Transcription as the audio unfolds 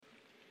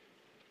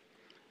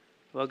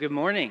Well, good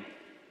morning.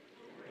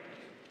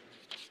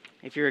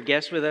 If you're a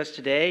guest with us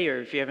today,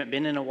 or if you haven't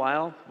been in a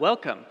while,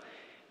 welcome.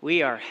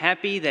 We are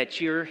happy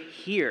that you're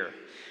here,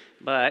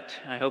 but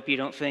I hope you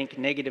don't think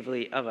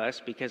negatively of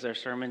us because our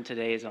sermon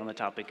today is on the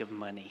topic of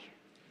money.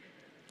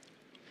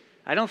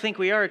 I don't think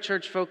we are a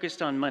church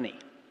focused on money.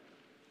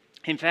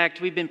 In fact,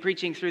 we've been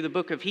preaching through the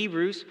book of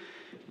Hebrews,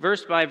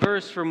 verse by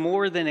verse, for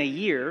more than a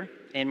year,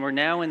 and we're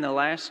now in the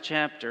last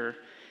chapter,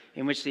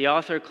 in which the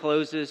author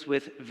closes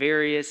with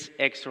various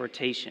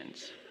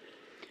exhortations.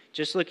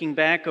 Just looking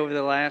back over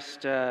the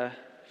last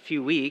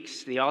few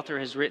weeks, the author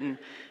has written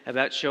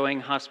about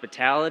showing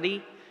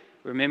hospitality,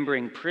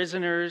 remembering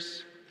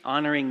prisoners,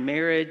 honoring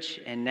marriage,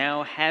 and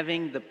now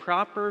having the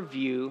proper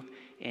view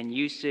and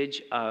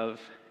usage of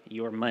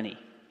your money.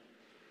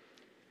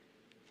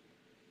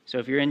 So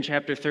if you're in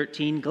chapter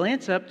 13,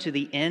 glance up to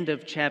the end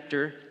of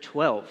chapter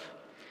 12.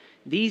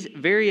 These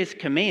various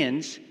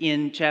commands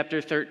in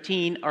chapter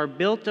 13 are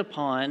built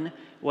upon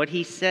what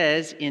he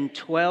says in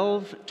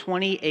 12,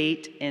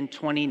 28, and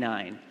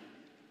 29.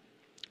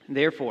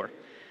 Therefore,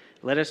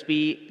 let us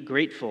be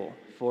grateful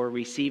for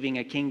receiving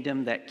a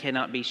kingdom that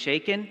cannot be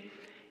shaken,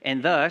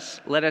 and thus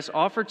let us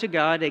offer to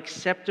God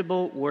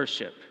acceptable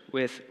worship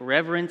with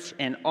reverence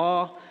and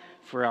awe,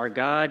 for our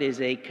God is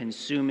a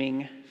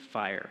consuming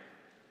fire.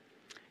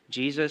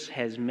 Jesus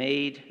has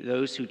made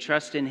those who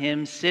trust in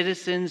him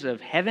citizens of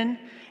heaven,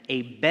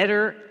 a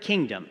better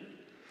kingdom,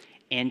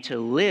 and to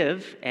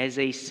live as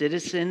a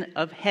citizen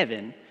of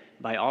heaven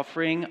by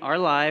offering our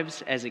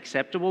lives as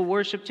acceptable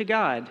worship to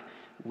God,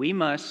 we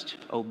must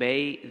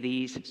obey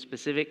these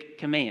specific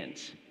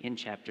commands in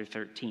chapter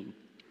 13.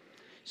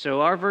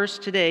 So our verse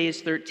today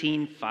is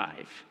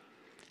 13:5.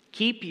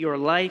 Keep your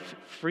life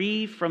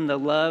free from the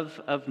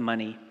love of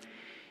money,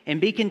 and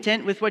be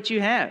content with what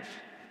you have,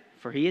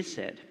 for he has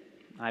said,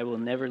 I will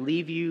never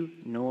leave you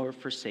nor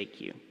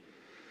forsake you.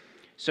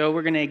 So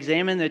we're going to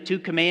examine the two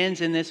commands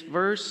in this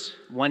verse,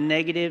 one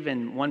negative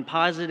and one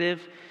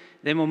positive.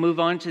 Then we'll move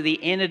on to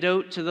the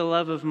antidote to the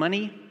love of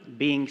money,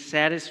 being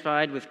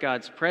satisfied with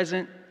God's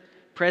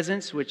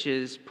presence, which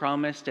is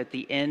promised at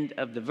the end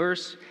of the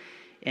verse.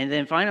 And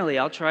then finally,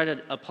 I'll try to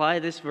apply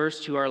this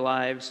verse to our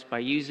lives by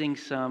using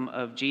some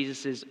of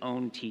Jesus'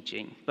 own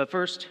teaching. But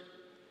first,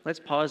 let's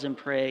pause and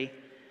pray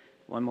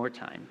one more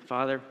time.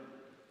 Father,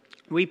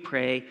 we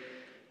pray,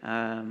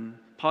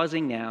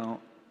 pausing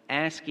now,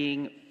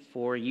 asking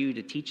for you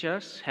to teach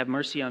us. Have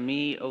mercy on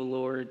me, O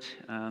Lord.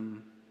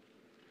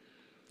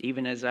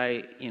 Even as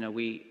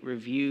we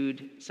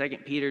reviewed 2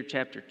 Peter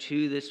chapter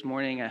 2 this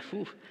morning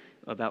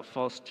about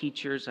false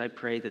teachers, I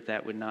pray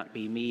that would not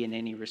be me in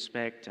any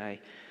respect. I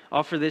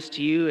offer this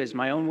to you as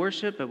my own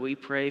worship, but we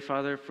pray,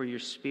 Father, for your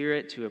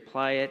Spirit to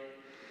apply it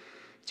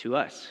to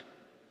us.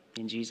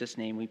 In Jesus'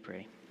 name we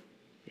pray.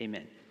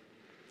 Amen.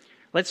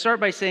 Let's start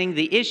by saying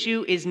the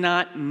issue is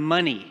not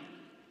money.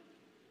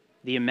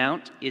 The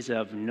amount is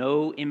of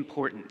no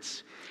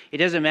importance. It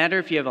doesn't matter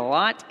if you have a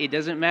lot. It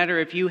doesn't matter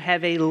if you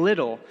have a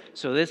little.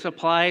 So this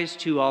applies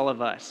to all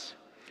of us.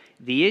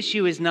 The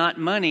issue is not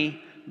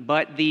money,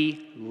 but the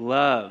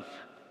love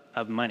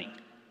of money.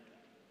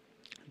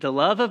 The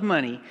love of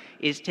money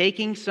is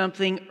taking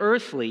something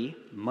earthly,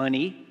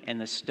 money and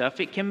the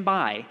stuff it can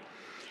buy,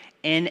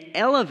 and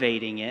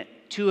elevating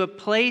it to a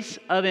place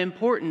of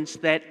importance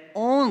that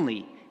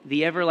only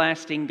the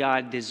everlasting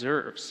God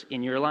deserves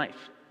in your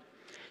life.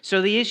 So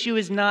the issue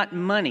is not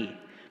money,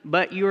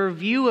 but your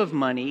view of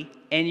money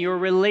and your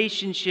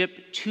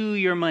relationship to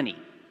your money.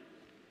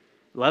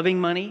 Loving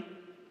money,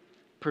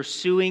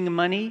 pursuing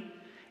money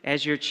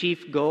as your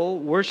chief goal,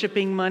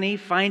 worshiping money,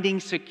 finding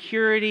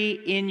security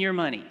in your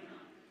money,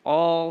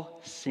 all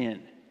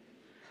sin.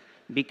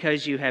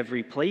 Because you have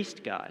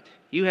replaced God.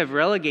 You have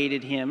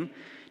relegated him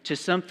to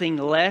something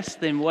less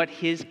than what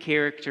his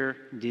character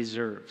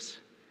deserves.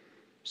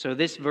 So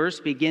this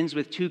verse begins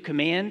with two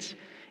commands.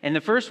 And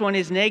the first one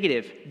is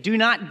negative. Do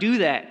not do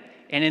that.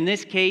 And in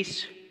this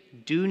case,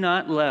 do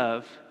not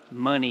love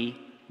money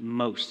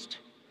most.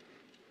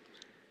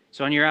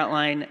 So on your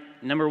outline,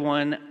 number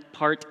 1,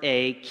 part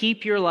A,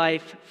 keep your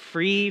life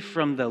free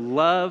from the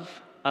love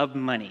of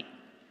money.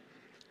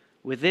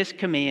 With this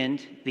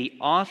command, the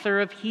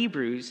author of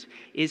Hebrews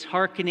is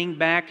hearkening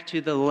back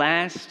to the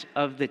last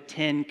of the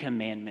 10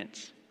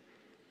 commandments.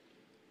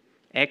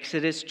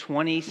 Exodus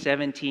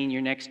 20:17,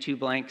 your next two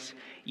blanks.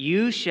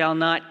 You shall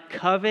not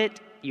covet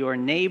your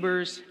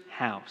neighbor's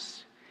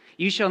house.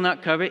 You shall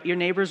not covet your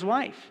neighbor's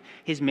wife,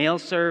 his male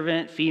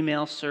servant,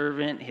 female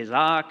servant, his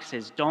ox,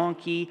 his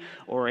donkey,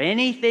 or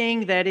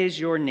anything that is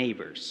your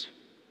neighbor's.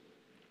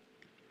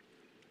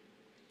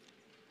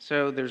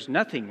 So there's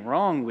nothing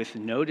wrong with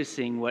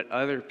noticing what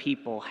other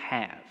people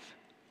have,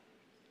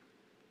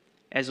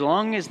 as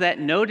long as that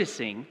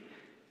noticing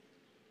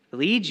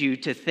leads you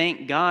to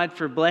thank God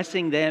for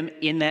blessing them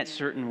in that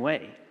certain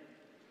way.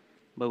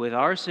 But with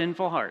our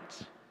sinful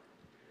hearts,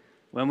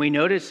 when we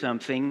notice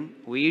something,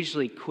 we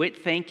usually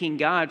quit thanking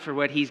God for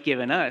what he's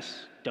given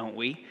us, don't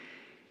we?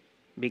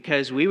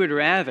 Because we would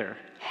rather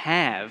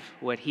have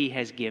what he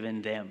has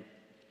given them.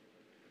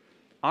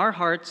 Our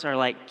hearts are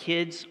like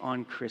kids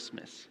on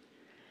Christmas.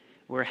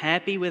 We're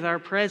happy with our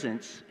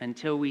presents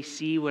until we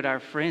see what our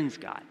friends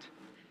got.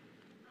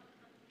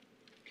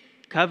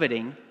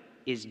 Coveting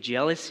is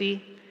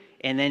jealousy,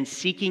 and then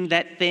seeking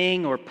that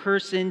thing or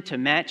person to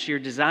match your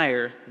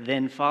desire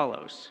then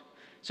follows.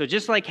 So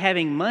just like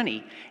having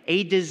money,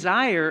 a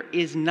desire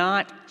is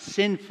not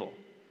sinful,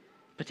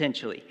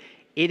 potentially.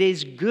 It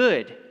is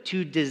good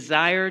to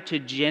desire to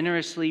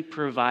generously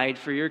provide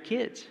for your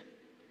kids,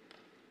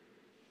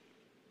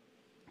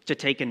 to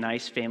take a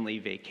nice family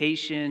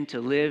vacation, to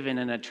live in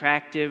an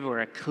attractive or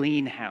a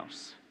clean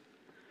house.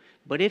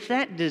 But if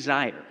that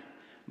desire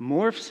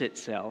morphs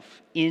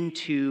itself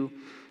into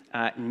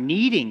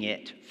needing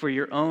it for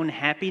your own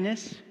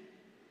happiness,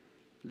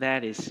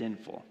 that is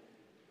sinful.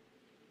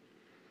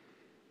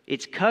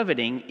 It's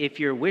coveting if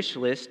your wish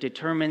list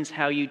determines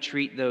how you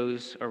treat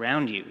those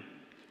around you.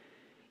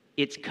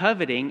 It's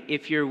coveting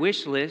if your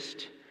wish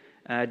list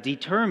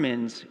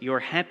determines your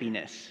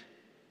happiness.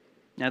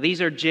 Now,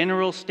 these are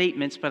general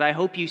statements, but I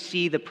hope you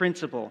see the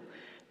principle.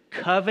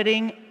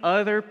 Coveting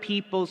other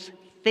people's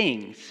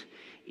things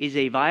is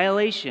a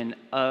violation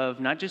of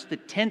not just the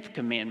 10th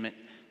commandment,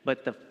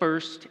 but the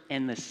first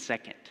and the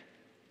second.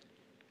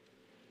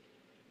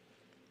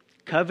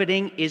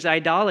 Coveting is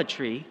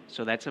idolatry,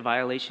 so that's a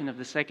violation of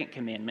the second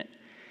commandment,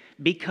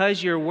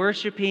 because you're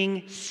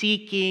worshiping,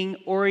 seeking,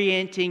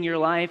 orienting your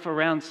life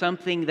around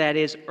something that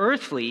is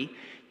earthly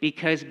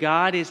because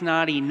God is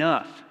not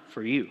enough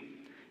for you.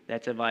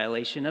 That's a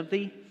violation of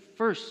the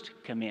first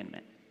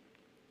commandment.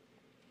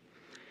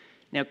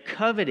 Now,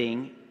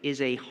 coveting is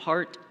a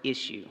heart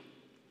issue.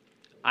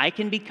 I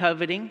can be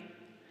coveting,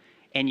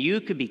 and you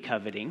could be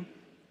coveting.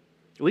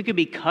 We could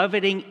be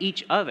coveting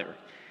each other,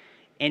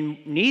 and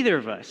neither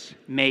of us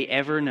may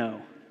ever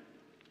know.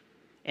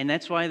 And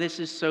that's why this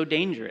is so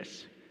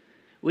dangerous.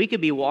 We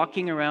could be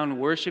walking around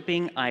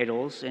worshiping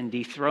idols and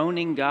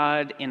dethroning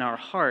God in our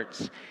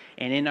hearts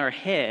and in our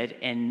head,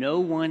 and no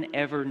one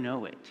ever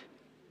know it.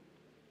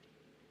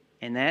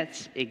 And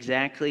that's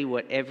exactly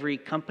what every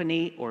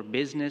company or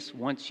business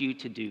wants you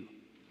to do.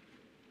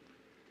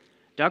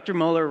 Dr.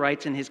 Mohler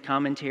writes in his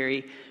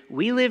commentary,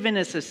 "We live in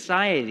a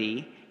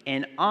society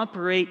and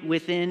operate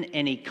within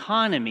an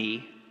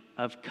economy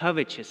of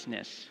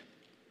covetousness.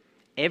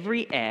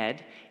 Every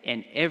ad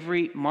and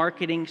every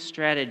marketing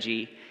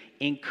strategy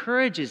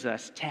encourages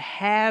us to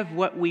have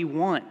what we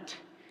want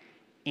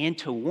and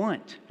to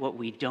want what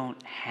we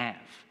don't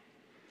have,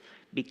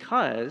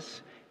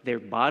 because their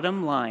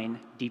bottom line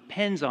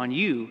depends on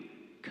you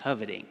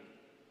coveting."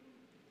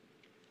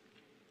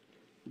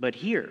 But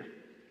here,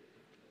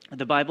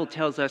 the Bible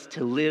tells us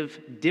to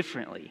live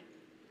differently.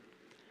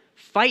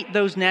 Fight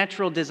those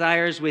natural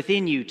desires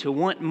within you to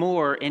want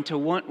more and to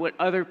want what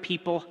other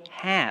people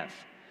have.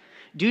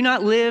 Do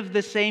not live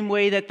the same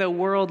way that the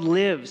world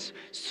lives,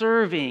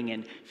 serving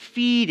and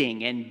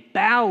feeding and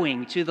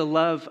bowing to the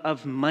love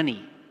of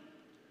money.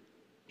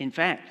 In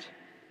fact,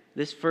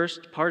 this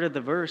first part of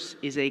the verse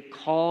is a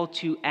call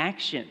to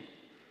action.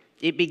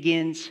 It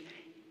begins,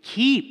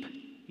 "Keep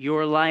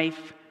your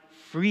life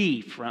free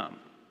from."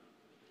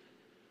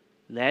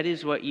 That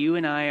is what you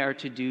and I are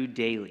to do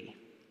daily.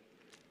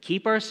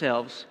 Keep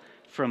ourselves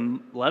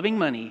from loving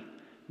money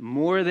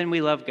more than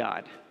we love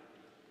God.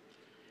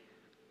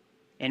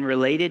 And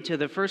related to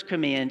the first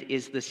command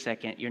is the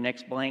second, your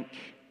next blank.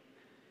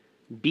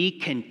 Be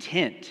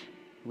content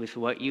with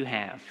what you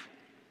have.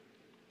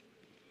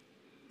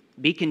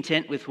 Be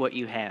content with what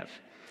you have.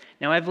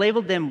 Now, I've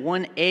labeled them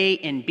 1A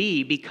and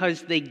B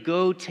because they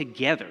go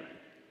together.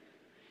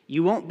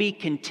 You won't be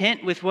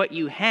content with what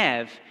you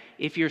have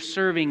if you're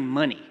serving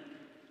money.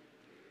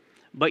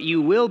 But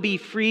you will be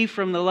free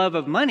from the love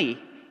of money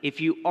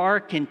if you are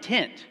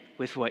content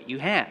with what you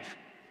have.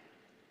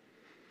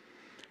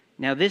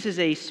 Now, this is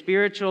a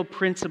spiritual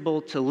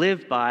principle to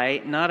live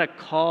by, not a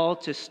call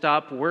to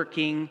stop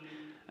working,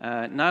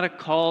 not a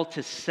call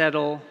to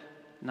settle,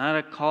 not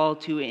a call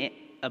to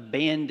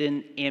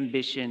abandon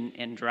ambition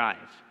and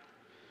drive.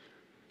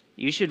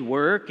 You should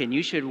work, and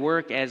you should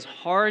work as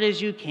hard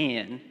as you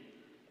can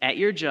at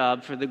your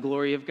job for the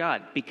glory of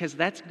God, because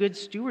that's good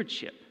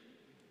stewardship.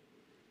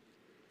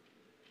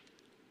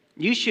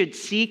 You should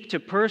seek to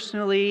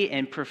personally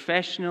and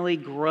professionally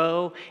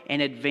grow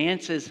and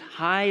advance as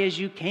high as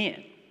you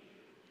can.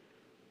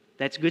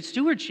 That's good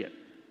stewardship.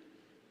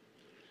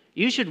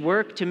 You should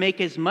work to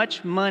make as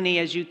much money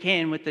as you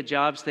can with the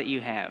jobs that you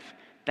have.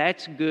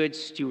 That's good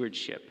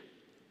stewardship.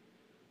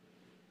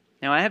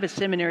 Now, I have a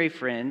seminary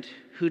friend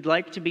who'd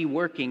like to be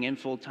working in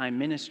full-time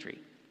ministry.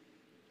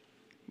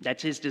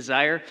 That's his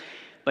desire,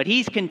 but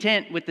he's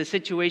content with the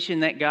situation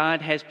that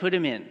God has put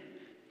him in.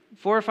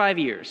 4 or 5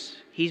 years,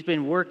 he's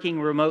been working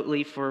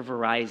remotely for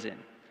Verizon.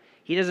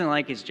 He doesn't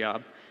like his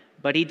job,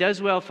 but he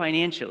does well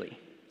financially.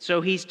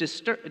 So he's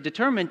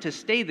determined to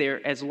stay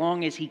there as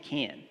long as he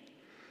can.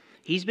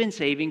 He's been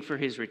saving for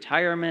his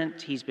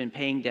retirement. He's been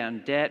paying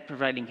down debt,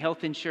 providing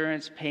health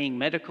insurance, paying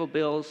medical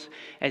bills,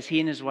 as he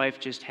and his wife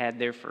just had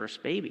their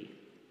first baby.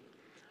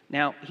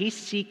 Now, he's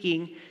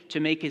seeking to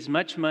make as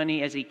much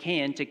money as he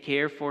can to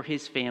care for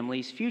his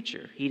family's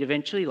future. He'd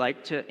eventually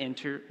like to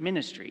enter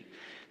ministry.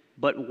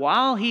 But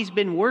while he's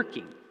been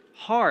working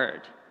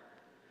hard,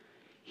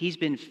 he's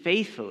been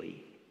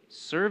faithfully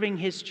serving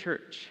his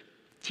church,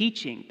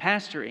 teaching,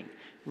 pastoring,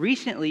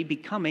 recently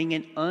becoming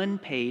an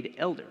unpaid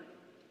elder.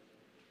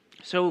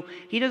 So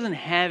he doesn't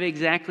have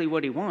exactly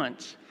what he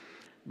wants,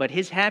 but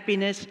his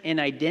happiness and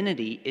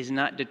identity is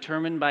not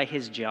determined by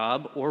his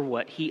job or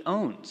what he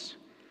owns.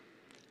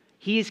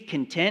 He is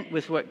content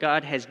with what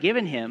God has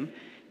given him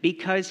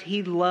because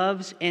he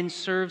loves and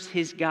serves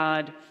his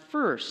God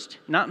first,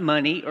 not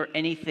money or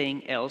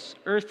anything else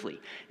earthly.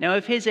 Now,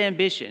 if his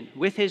ambition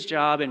with his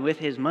job and with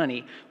his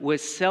money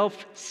was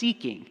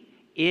self-seeking,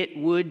 it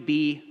would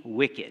be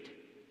wicked.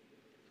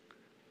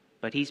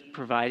 But he's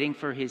providing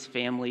for his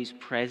family's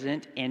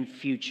present and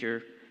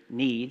future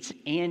needs,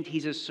 and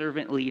he's a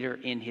servant leader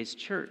in his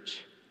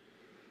church.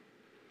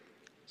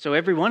 So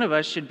every one of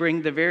us should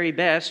bring the very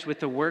best with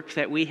the work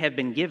that we have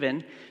been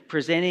given,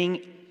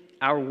 presenting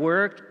our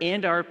work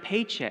and our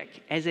paycheck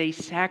as a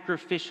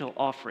sacrificial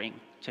offering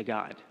to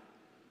God.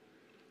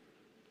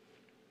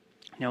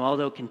 Now,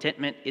 although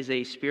contentment is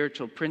a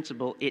spiritual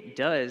principle, it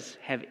does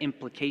have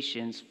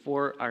implications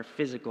for our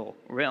physical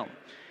realm.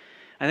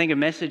 I think a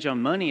message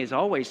on money is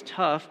always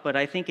tough, but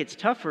I think it's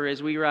tougher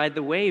as we ride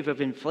the wave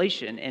of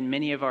inflation and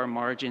many of our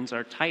margins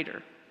are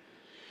tighter.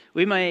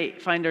 We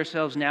might find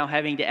ourselves now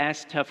having to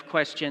ask tough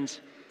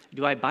questions.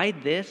 Do I buy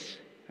this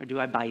or do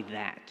I buy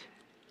that?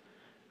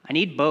 I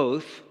need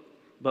both,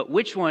 but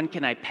which one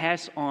can I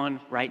pass on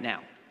right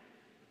now?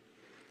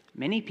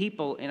 Many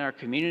people in our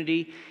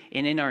community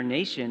and in our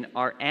nation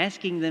are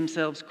asking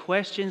themselves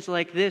questions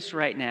like this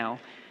right now,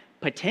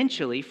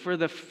 potentially for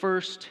the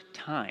first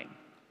time.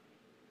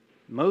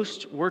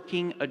 Most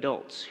working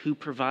adults who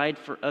provide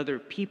for other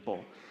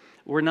people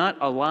were not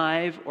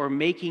alive or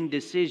making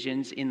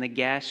decisions in the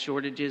gas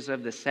shortages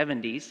of the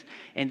 70s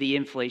and the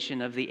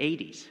inflation of the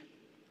 80s.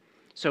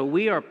 So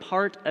we are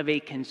part of a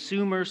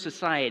consumer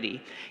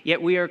society,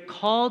 yet we are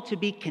called to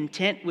be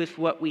content with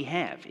what we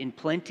have, in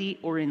plenty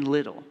or in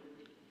little.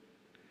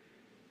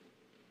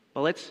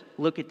 But let's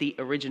look at the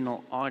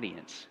original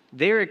audience.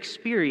 Their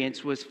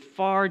experience was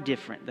far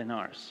different than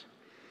ours.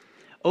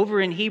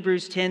 Over in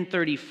Hebrews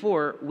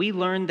 10:34, we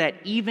learn that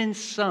even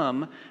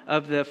some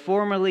of the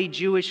formerly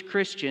Jewish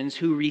Christians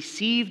who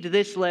received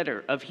this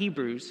letter of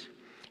Hebrews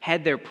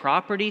had their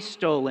property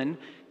stolen,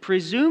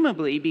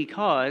 presumably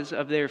because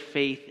of their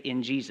faith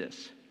in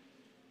Jesus.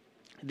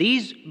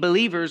 These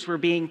believers were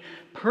being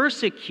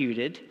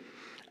persecuted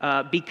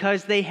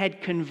because they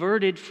had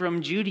converted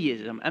from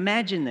Judaism.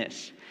 Imagine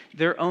this,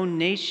 their own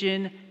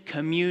nation,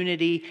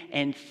 community,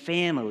 and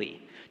family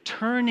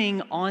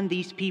turning on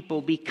these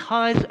people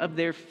because of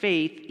their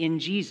faith in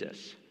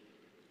Jesus.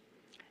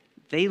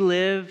 They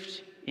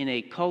lived in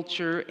a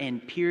culture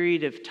and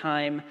period of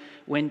time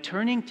when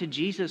turning to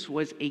Jesus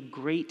was a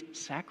great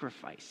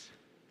sacrifice.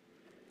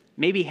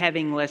 Maybe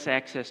having less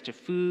access to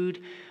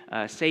food,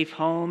 safe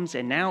homes,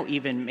 and now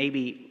even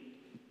maybe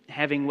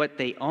having what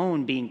they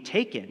own being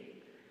taken.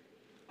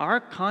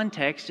 Our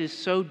context is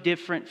so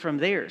different from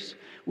theirs.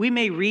 We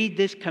may read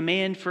this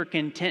command for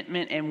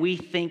contentment and we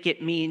think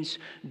it means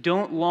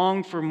don't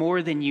long for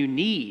more than you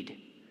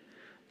need.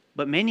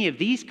 But many of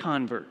these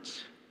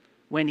converts,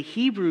 when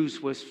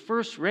Hebrews was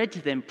first read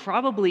to them,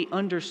 probably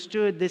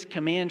understood this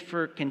command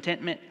for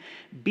contentment.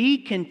 Be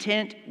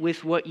content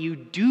with what you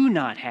do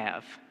not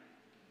have.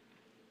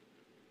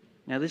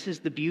 Now, this is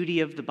the beauty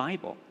of the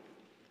Bible.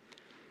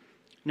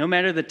 No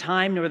matter the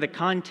time nor the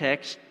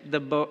context, the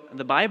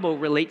Bible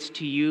relates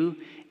to you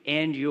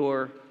and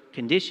your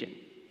condition.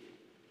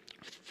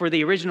 For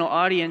the original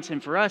audience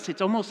and for us,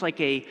 it's almost like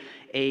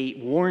a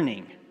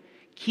warning.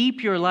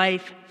 Keep your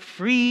life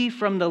free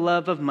from the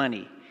love of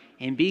money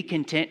and be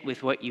content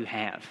with what you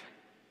have.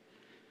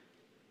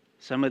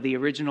 Some of the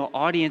original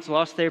audience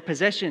lost their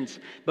possessions,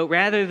 but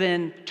rather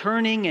than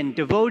turning and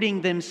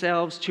devoting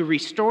themselves to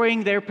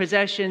restoring their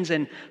possessions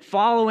and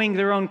following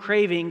their own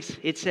cravings,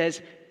 it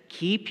says,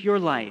 keep your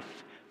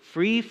life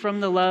free from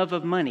the love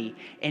of money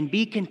and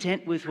be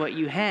content with what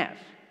you have.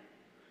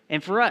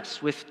 And for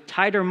us, with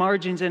tighter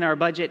margins in our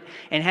budget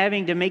and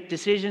having to make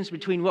decisions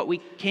between what we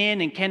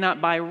can and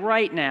cannot buy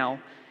right now,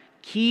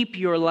 keep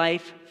your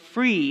life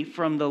free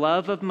from the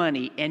love of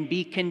money and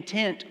be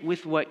content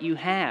with what you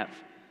have.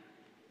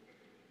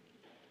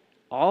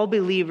 All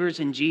believers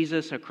in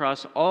Jesus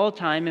across all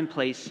time and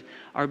place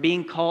are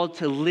being called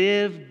to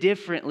live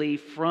differently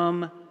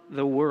from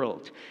the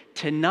world,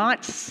 to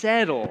not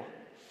settle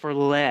for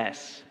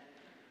less,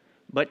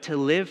 but to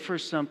live for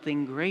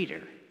something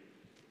greater,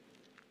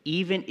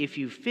 even if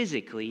you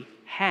physically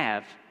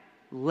have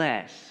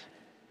less.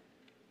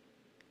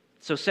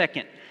 So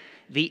second,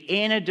 the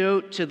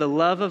antidote to the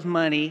love of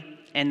money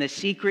and the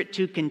secret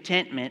to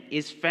contentment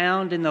is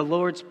found in the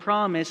Lord's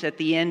promise at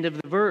the end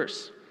of the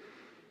verse.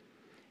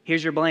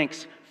 Here's your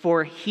blanks.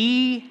 For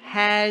he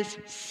has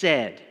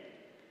said,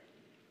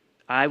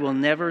 I will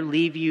never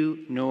leave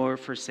you nor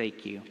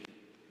forsake you.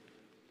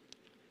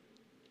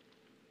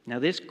 Now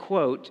this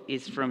quote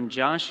is from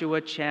Joshua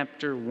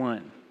chapter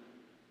 1.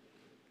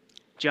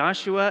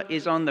 Joshua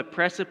is on the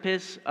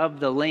precipice of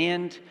the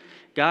land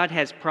God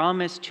has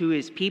promised to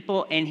his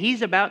people, and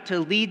he's about to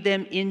lead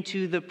them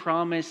into the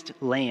promised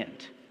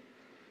land.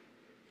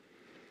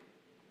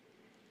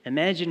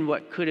 Imagine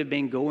what could have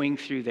been going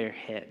through their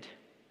head.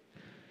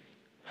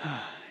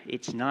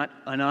 It's not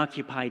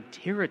unoccupied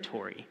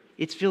territory.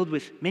 It's filled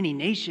with many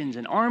nations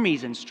and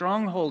armies and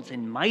strongholds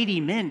and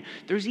mighty men.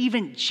 There's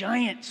even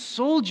giant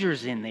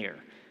soldiers in there.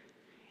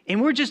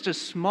 And we're just a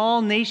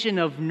small nation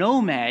of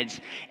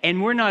nomads,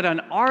 and we're not on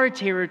our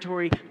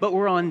territory, but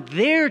we're on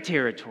their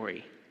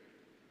territory.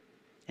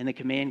 And the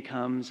command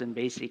comes and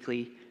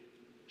basically,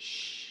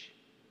 shh,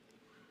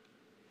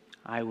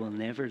 I will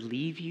never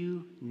leave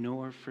you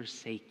nor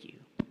forsake you.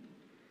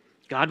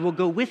 God will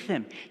go with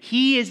them.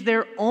 He is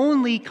their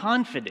only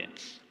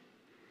confidence.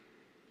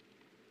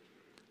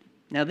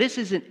 Now, this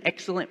is an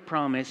excellent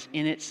promise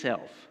in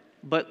itself,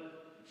 but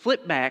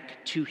flip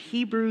back to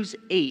Hebrews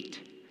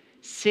 8,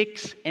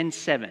 6 and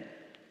 7.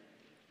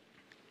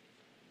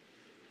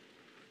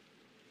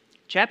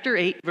 Chapter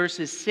 8,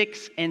 verses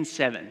 6 and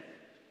 7.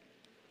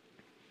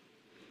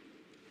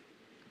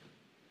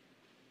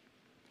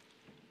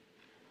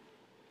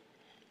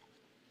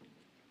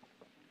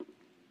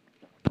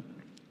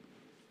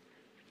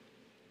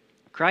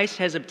 Christ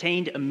has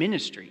obtained a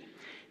ministry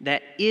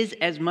that is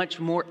as much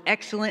more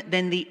excellent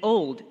than the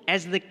old,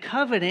 as the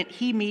covenant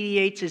he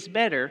mediates is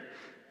better.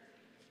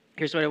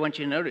 Here's what I want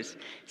you to notice.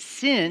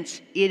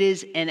 Since it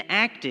is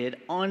enacted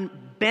on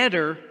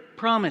better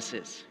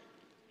promises.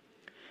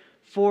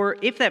 For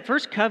if that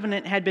first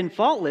covenant had been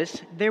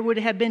faultless, there would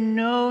have been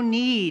no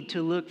need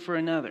to look for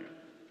another.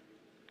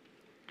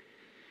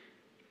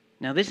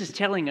 Now, this is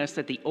telling us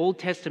that the Old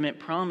Testament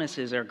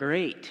promises are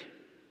great,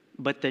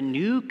 but the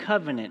new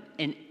covenant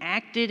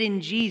enacted in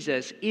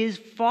Jesus is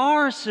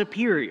far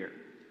superior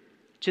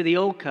to the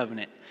old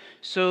covenant.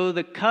 So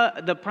the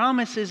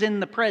promises in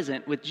the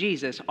present with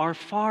Jesus are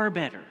far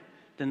better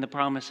than the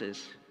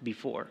promises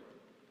before.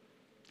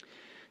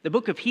 The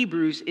book of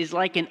Hebrews is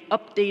like an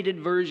updated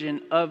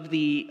version of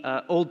the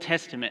Old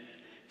Testament,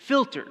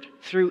 filtered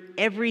through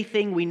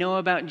everything we know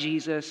about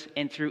Jesus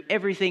and through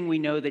everything we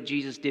know that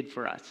Jesus did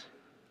for us.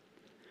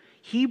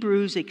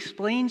 Hebrews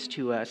explains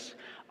to us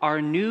our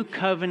new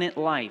covenant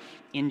life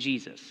in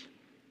Jesus.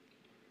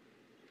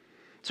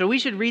 So we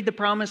should read the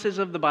promises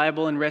of the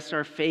Bible and rest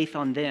our faith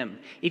on them.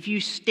 If you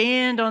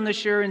stand on the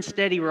sure and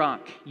steady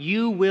rock,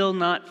 you will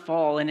not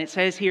fall. And it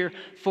says here,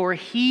 for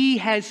he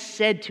has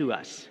said to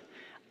us,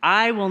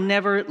 I will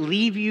never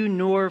leave you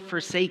nor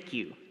forsake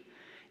you.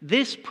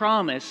 This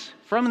promise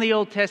from the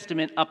Old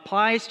Testament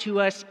applies to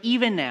us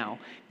even now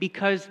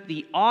because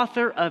the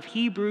author of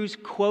Hebrews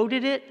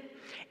quoted it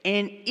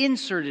and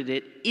inserted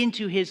it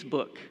into his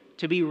book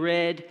to be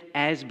read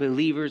as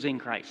believers in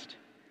Christ.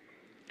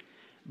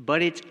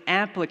 But its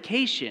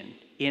application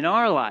in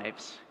our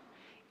lives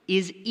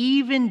is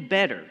even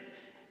better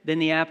than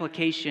the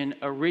application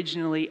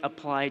originally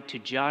applied to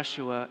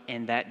Joshua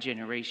and that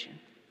generation.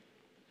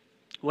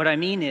 What I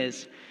mean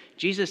is,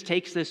 Jesus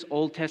takes this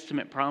Old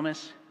Testament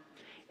promise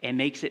and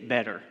makes it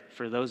better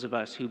for those of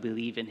us who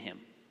believe in him.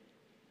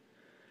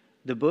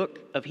 The book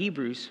of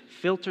Hebrews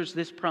filters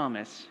this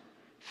promise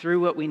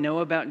through what we know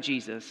about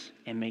Jesus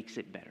and makes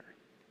it better.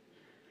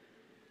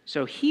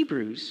 So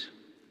Hebrews,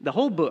 the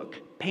whole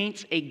book,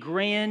 paints a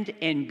grand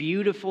and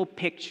beautiful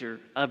picture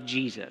of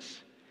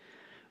Jesus,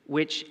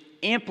 which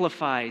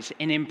amplifies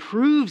and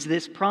improves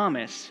this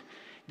promise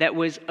that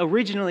was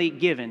originally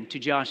given to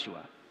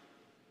Joshua.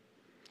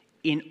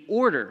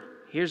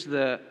 Here's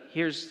the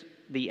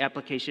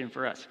application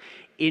for us.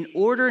 In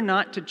order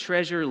not to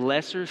treasure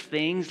lesser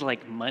things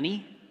like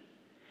money,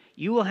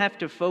 you will have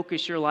to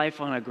focus your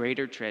life on a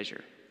greater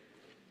treasure.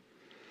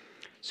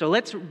 So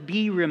let's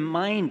be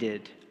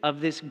reminded of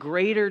this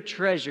greater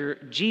treasure,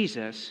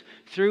 Jesus,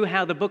 through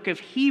how the book of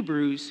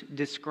Hebrews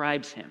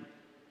describes him.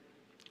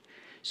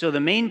 So the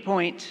main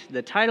point,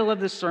 the title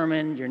of the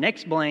sermon, your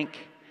next blank,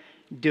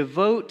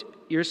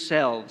 devote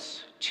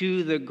yourselves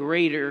to the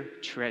greater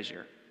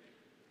treasure.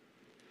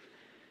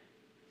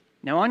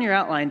 Now on your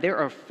outline, there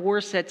are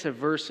 4 sets of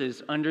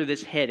verses under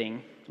this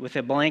heading with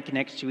a blank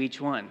next to each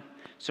one.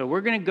 So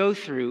we're going to go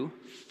through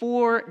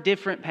 4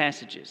 different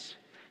passages.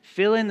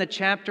 Fill in the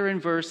chapter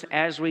and verse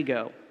as we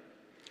go.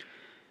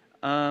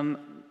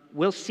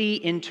 We'll see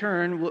in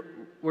turn,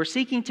 we're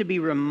seeking to be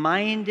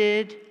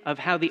reminded of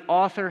how the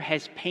author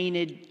has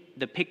painted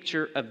the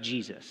picture of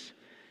Jesus,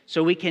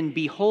 so we can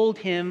behold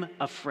him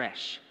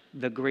afresh,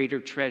 the greater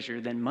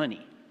treasure than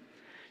money.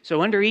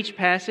 So under each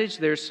passage,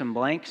 there's some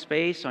blank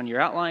space on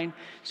your outline,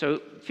 so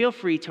feel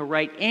free to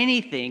write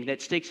anything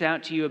that sticks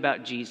out to you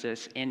about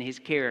Jesus and his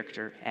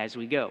character as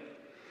we go.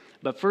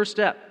 But first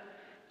up,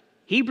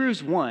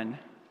 Hebrews 1,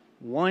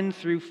 1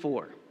 through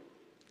 4.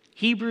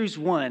 Hebrews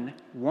 1,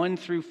 1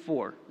 through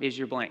 4 is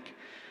your blank.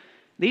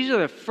 These are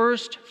the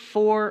first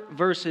 4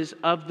 verses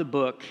of the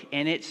book,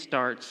 and it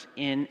starts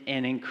in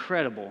an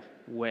incredible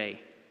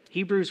way.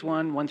 Hebrews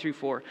 1, 1 through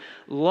 4.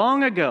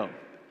 Long ago,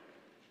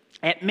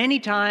 at many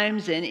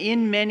times and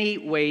in many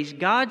ways,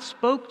 God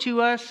spoke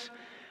to us,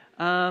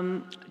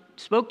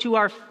 spoke to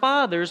our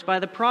fathers by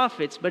the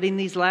prophets, but in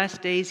these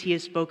last days he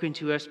has spoken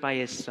to us by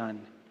his Son,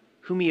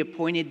 whom he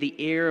appointed the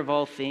heir of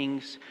all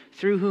things,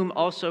 through whom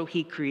also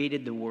he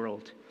created the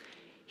world.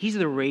 He's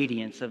the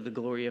radiance of the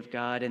glory of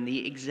God and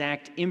the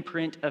exact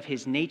imprint of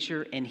his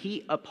nature, and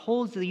he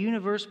upholds the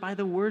universe by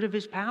the word of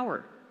his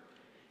power.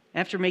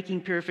 After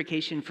making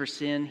purification for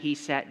sin, he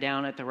sat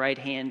down at the right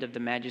hand of the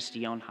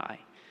Majesty on high,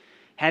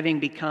 having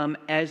become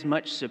as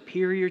much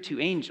superior to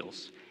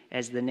angels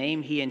as the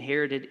name he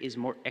inherited is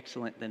more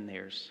excellent than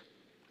theirs.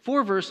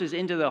 4 verses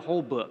into the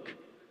whole book,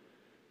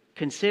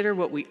 consider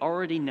what we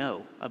already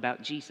know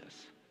about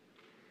Jesus.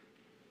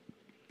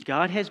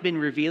 God has been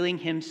revealing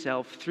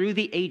himself through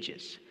the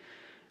ages,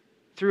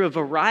 through a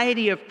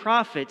variety of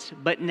prophets,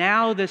 but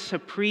now the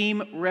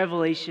supreme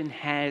revelation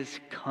has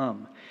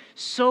come.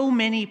 So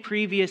many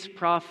previous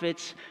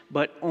prophets,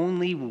 but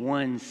only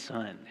one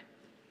Son.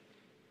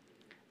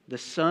 The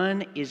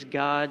Son is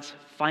God's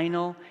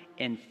final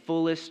and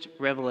fullest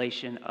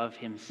revelation of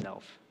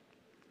himself.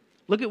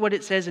 Look at what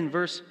it says in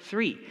verse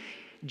 3.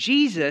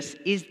 Jesus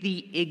is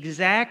the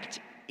exact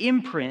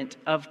imprint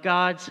of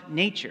God's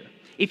nature.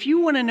 If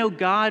you want to know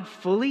God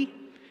fully,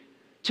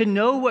 to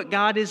know what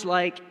God is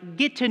like,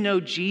 get to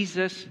know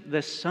Jesus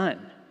the Son,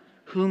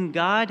 whom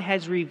God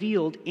has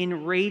revealed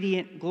in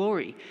radiant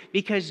glory,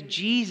 because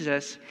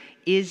Jesus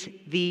is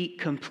the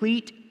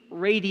complete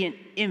radiant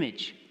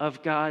image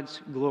of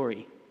God's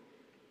glory.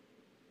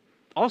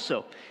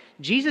 Also,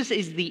 Jesus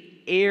is the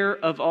heir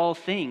of all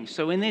things.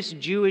 So in this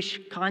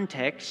Jewish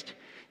context,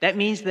 that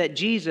means that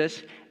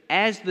Jesus,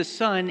 as the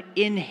Son,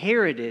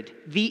 inherited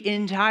the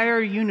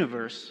entire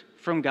universe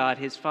from God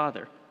his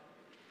Father.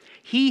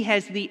 He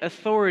has the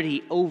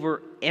authority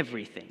over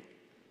everything.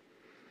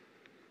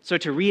 So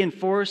to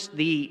reinforce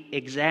the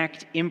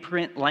exact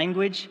imprint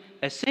language,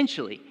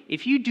 essentially,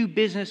 if you do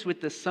business with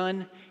the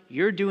Son,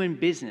 you're doing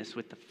business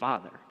with the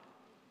Father.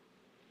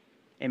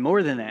 And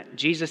more than that,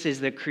 Jesus is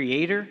the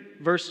creator,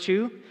 verse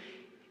 2,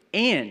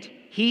 and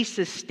he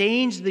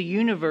sustains the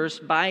universe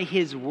by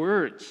his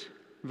words,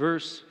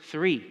 verse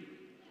 3.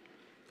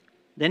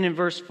 Then in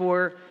verse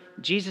 4,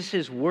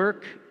 Jesus'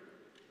 work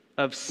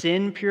of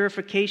sin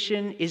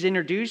purification is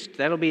introduced.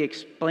 That'll be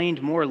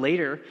explained more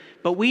later.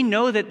 But we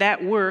know that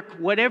that work,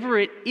 whatever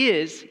it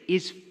is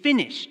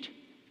finished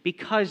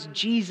because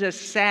Jesus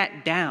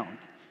sat down,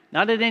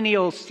 not at any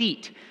old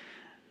seat,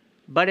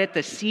 but at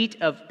the seat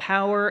of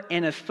power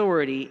and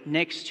authority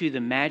next to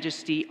the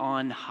Majesty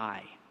on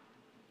high.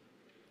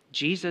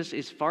 Jesus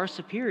is far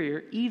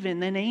superior even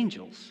than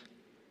angels.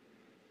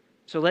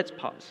 So let's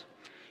pause.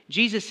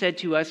 Jesus said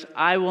to us,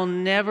 "I will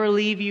never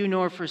leave you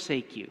nor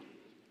forsake you."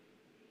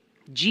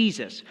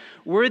 Jesus,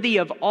 worthy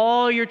of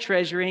all your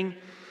treasuring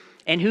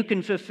and who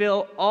can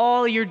fulfill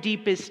all your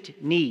deepest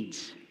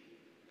needs.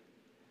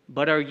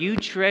 But are you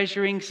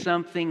treasuring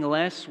something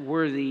less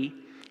worthy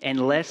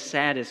and less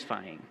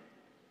satisfying?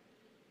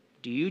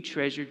 Do you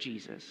treasure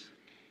Jesus?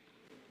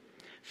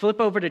 Flip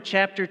over to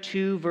chapter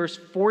 2, verse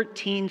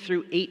 14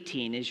 through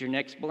 18 is your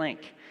next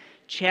blank.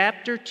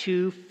 Chapter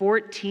 2,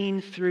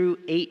 14 through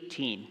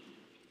 18.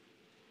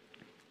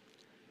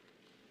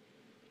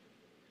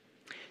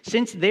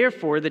 Since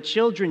therefore the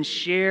children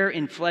share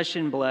in flesh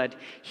and blood,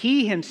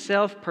 he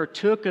himself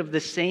partook of the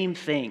same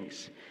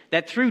things,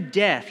 that through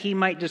death he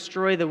might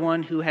destroy the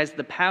one who has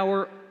the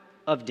power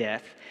of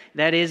death,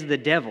 that is, the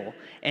devil,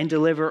 and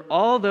deliver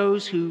all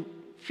those who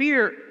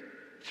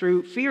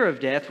through fear of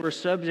death were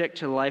subject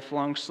to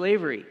lifelong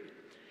slavery.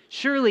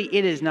 Surely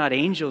it is not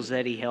angels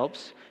that he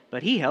helps,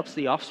 but he helps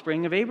the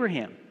offspring of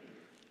Abraham.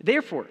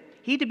 Therefore,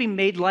 he to be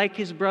made like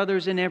his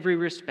brothers in every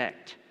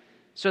respect,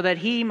 so that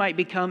he might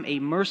become a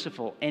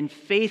merciful and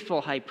faithful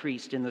high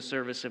priest in the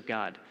service of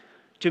God,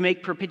 to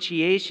make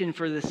propitiation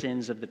for the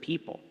sins of the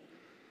people.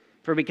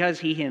 For because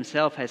he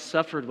himself has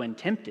suffered when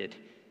tempted,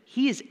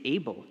 he is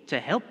able to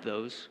help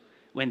those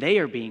when they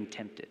are being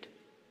tempted.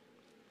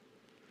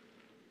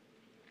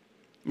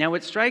 Now,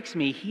 what strikes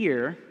me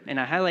here, and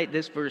I highlight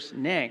this verse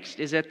next,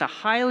 is that the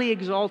highly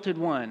exalted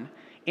one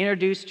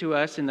introduced to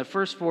us in the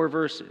first 4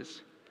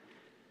 verses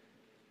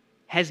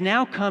has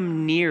now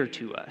come near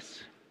to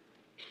us.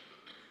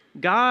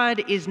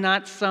 God is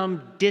not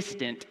some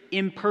distant,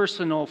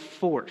 impersonal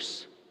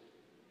force.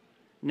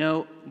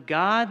 No,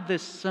 God the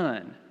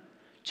Son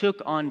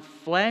took on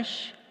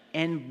flesh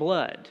and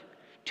blood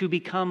to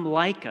become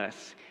like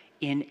us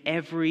in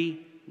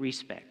every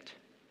respect.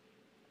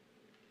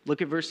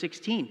 Look at verse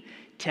 16.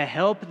 To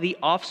help the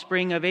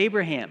offspring of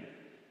Abraham.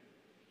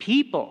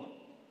 People.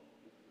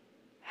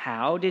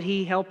 How did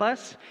he help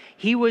us?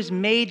 He was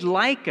made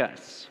like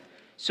us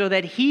so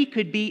that he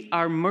could be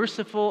our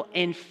merciful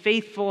and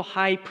faithful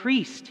high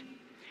priest.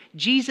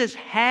 Jesus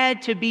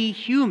had to be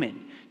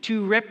human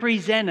to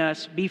represent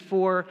us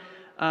before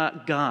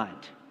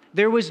God.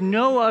 There was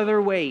no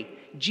other way.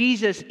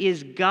 Jesus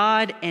is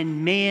God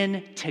and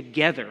man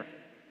together,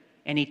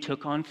 and he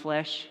took on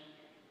flesh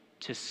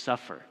to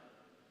suffer.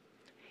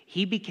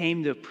 He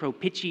became the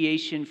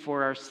propitiation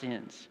for our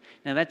sins.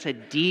 Now that's a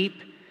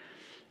deep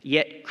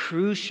yet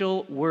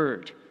crucial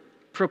word.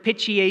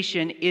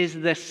 Propitiation is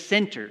the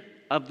center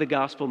of the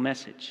gospel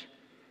message.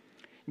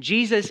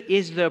 Jesus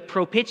is the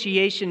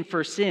propitiation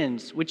for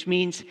sins, which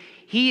means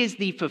he is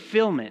the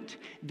fulfillment,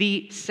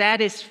 the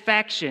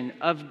satisfaction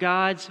of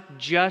God's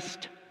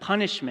just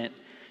punishment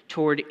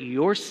toward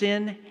your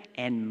sin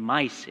and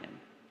my sin.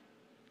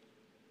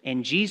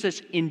 And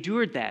Jesus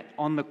endured that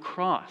on the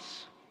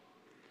cross.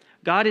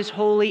 God is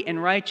holy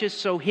and righteous,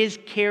 so his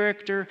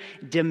character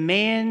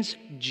demands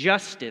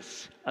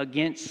justice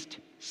against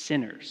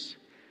sinners.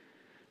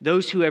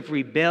 Those who have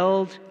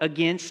rebelled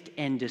against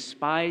and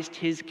despised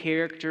his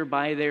character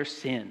by their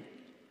sin.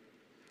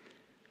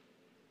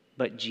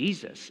 But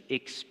Jesus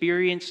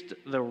experienced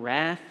the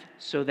wrath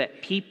so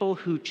that people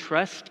who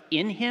trust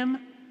in him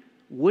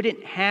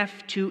wouldn't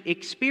have to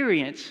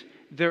experience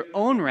their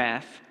own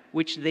wrath,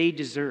 which they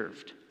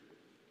deserved.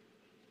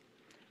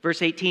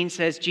 Verse 18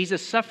 says,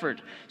 Jesus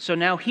suffered, so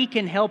now he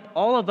can help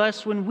all of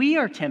us when we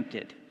are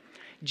tempted.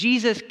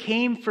 Jesus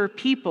came for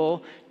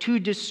people to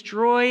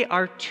destroy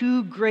our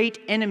two great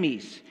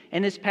enemies.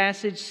 And this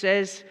passage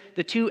says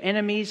the two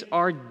enemies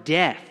are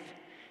death.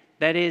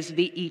 That is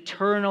the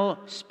eternal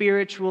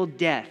spiritual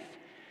death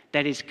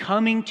that is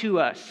coming to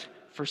us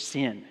for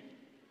sin.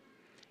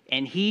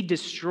 And he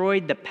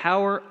destroyed the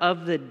power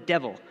of the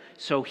devil,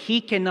 so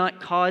he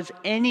cannot cause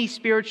any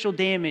spiritual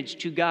damage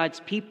to God's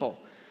people.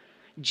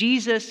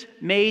 Jesus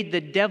made the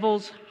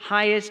devil's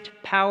highest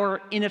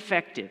power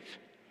ineffective,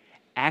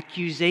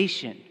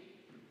 accusation.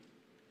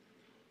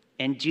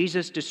 And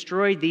Jesus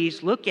destroyed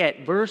these. Look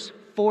at verse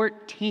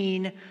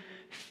 14,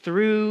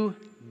 through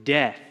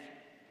death.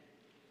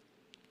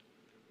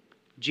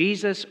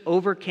 Jesus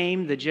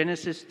overcame the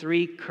Genesis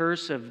 3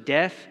 curse of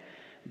death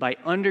by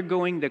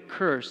undergoing the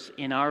curse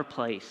in our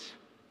place.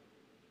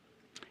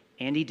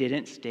 And he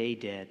didn't stay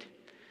dead.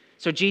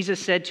 So Jesus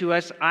said to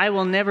us, I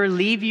will never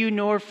leave you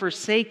nor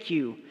forsake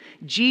you.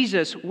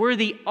 Jesus,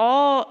 worthy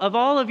of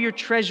all of your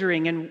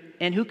treasuring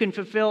and who can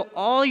fulfill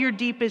all your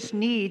deepest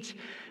needs,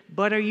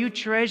 but are you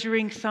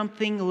treasuring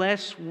something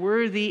less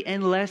worthy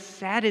and less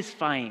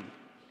satisfying?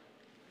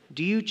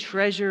 Do you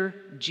treasure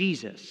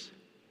Jesus?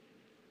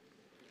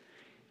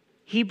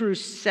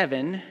 Hebrews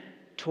 7,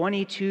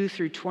 22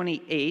 through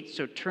 28.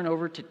 So turn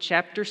over to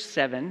chapter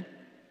 7,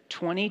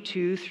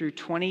 22 through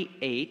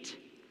 28.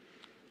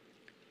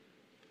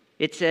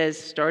 It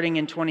says, starting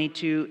in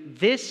 22,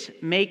 this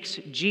makes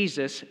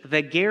Jesus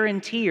the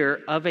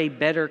guarantor of a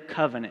better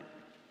covenant.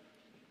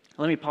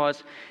 Let me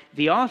pause.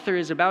 The author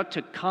is about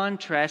to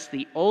contrast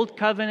the old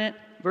covenant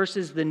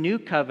versus the new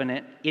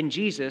covenant in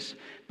Jesus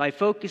by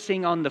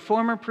focusing on the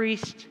former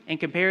priest and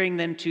comparing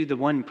them to the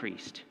one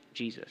priest,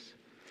 Jesus.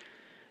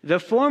 The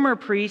former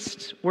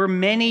priests were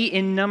many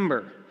in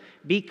number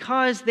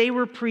because they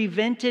were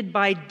prevented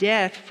by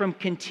death from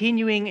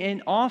continuing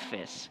in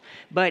office.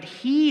 But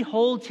he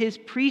holds his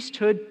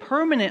priesthood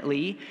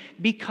permanently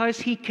because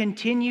he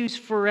continues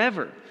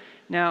forever.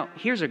 Now,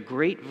 here's a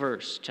great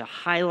verse to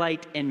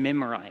highlight and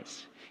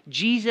memorize.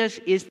 Jesus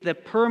is the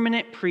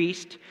permanent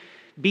priest.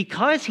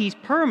 Because he's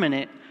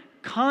permanent,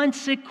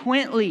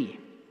 consequently,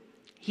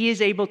 he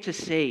is able to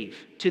save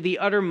to the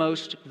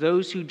uttermost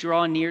those who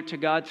draw near to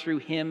God through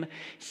him,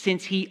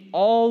 since he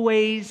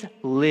always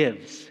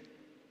lives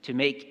to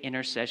make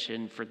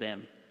intercession for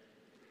them.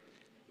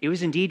 It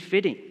was indeed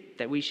fitting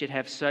that we should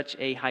have such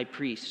a high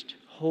priest,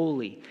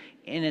 holy,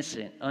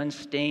 innocent,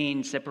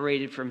 unstained,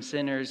 separated from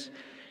sinners,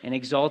 and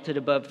exalted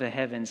above the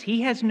heavens.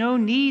 He has no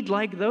need,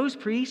 like those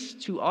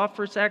priests, to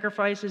offer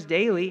sacrifices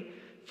daily,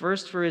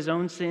 first for his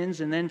own sins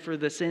and then for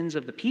the sins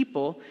of the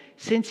people,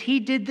 since he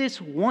did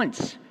this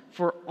once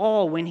for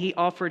all when he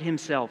offered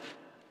himself.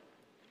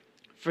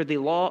 For the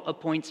law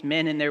appoints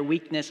men in their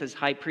weakness as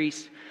high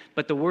priests,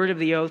 but the word of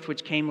the oath,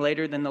 which came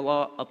later than the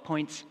law,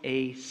 appoints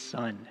a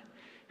son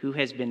who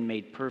has been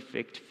made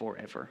perfect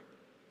forever.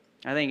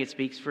 I think it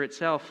speaks for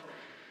itself.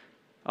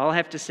 All I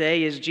have to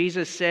say is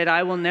Jesus said,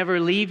 I will never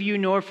leave you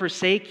nor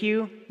forsake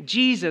you.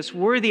 Jesus,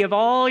 worthy of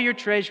all your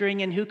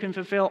treasuring and who can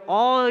fulfill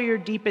all your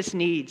deepest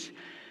needs.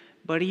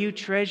 But are you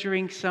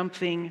treasuring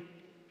something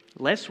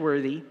less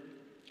worthy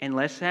and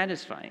less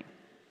satisfying?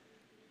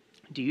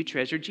 Do you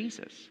treasure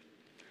Jesus?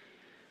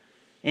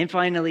 And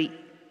finally,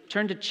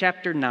 turn to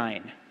chapter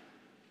 9.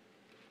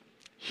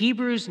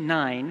 Hebrews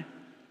 9,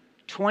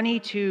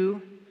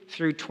 22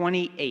 through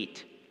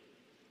 28.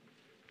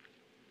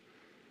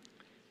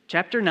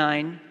 Chapter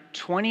 9,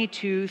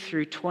 22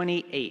 through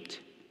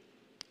 28.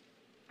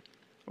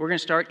 We're going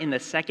to start in the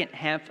second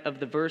half of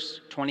the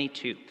verse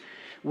 22.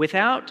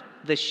 Without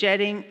the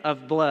shedding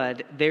of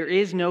blood, there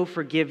is no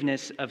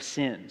forgiveness of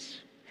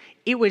sins.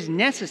 It was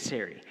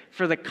necessary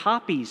for the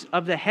copies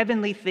of the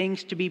heavenly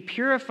things to be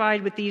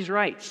purified with these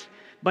rites,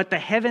 but the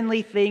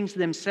heavenly things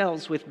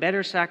themselves with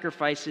better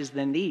sacrifices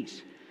than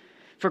these.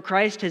 For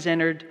Christ has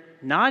entered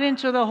not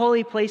into the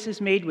holy places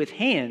made with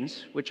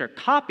hands, which are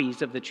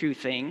copies of the true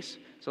things.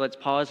 So let's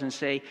pause and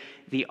say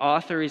the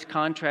author is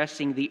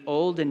contrasting the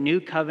old and new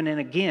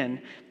covenant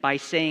again by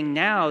saying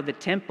now the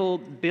temple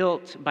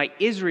built by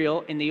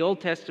Israel in the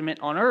Old Testament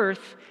on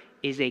earth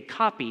is a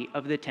copy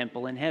of the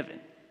temple in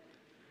heaven.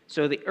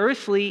 So the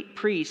earthly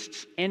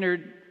priests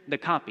entered the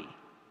copy,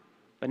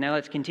 But now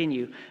let's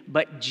continue.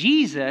 But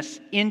Jesus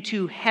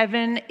into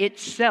heaven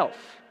itself,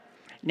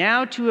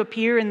 now to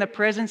appear in the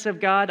presence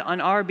of God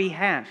on our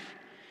behalf.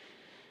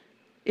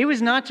 It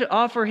was not to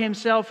offer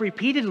himself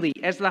repeatedly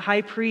as the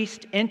high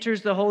priest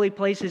enters the holy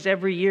places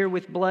every year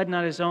with blood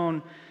not his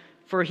own,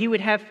 for he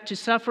would have to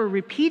suffer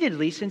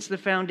repeatedly since the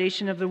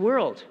foundation of the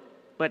world.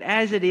 But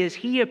as it is,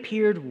 he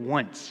appeared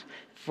once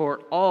for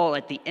all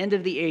at the end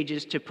of the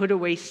ages to put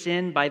away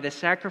sin by the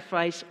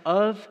sacrifice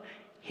of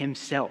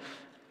himself.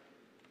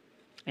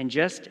 And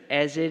just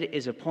as it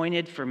is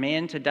appointed for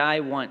man to die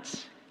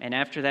once, and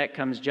after that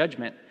comes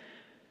judgment,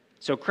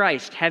 so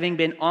Christ, having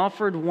been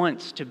offered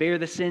once to bear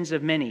the sins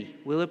of many,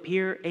 will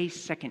appear a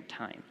second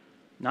time,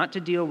 not to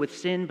deal with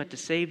sin, but to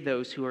save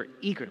those who are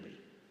eagerly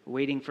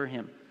waiting for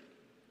him.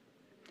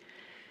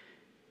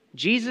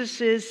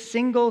 Jesus'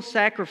 single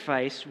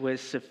sacrifice was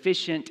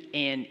sufficient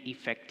and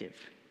effective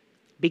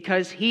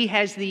because he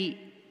has the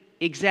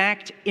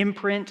exact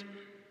imprint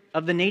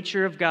of the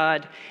nature of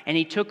God, and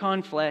he took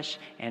on flesh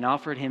and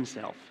offered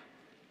himself.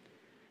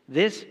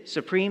 This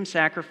supreme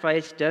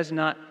sacrifice does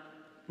not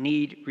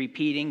need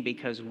repeating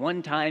because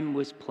one time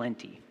was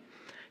plenty.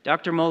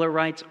 Dr. Moeller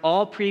writes,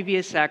 all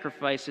previous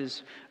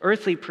sacrifices,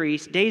 earthly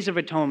priests, days of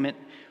atonement,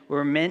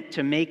 were meant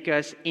to make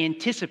us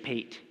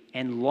anticipate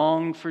and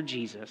long for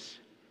Jesus.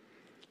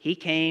 He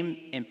came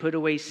and put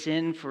away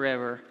sin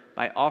forever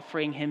by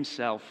offering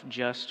himself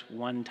just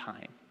one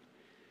time.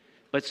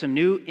 But some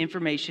new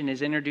information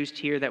is introduced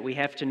here that we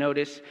have to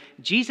notice.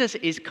 Jesus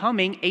is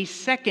coming a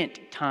second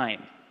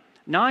time,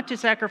 not to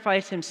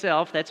sacrifice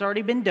himself, that's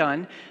already been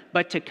done,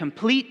 but to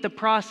complete the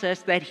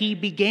process that he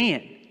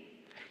began,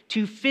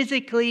 to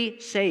physically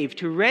save,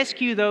 to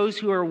rescue those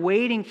who are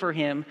waiting for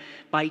him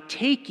by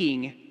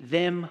taking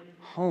them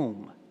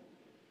home.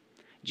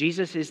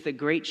 Jesus is the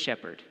great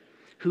shepherd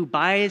who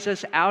buys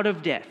us out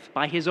of death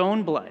by his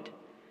own blood,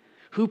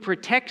 who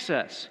protects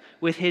us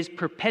with his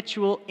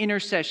perpetual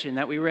intercession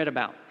that we read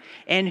about,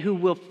 and who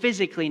will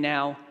physically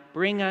now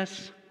bring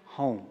us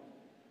home.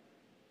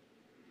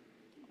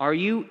 Are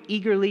you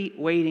eagerly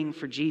waiting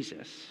for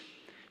Jesus?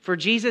 For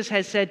Jesus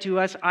has said to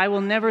us, I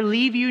will never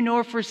leave you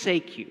nor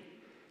forsake you.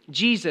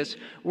 Jesus,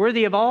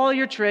 worthy of all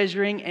your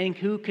treasuring and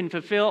who can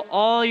fulfill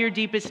all your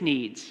deepest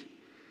needs.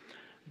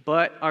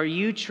 But are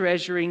you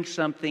treasuring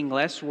something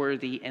less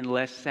worthy and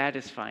less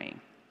satisfying?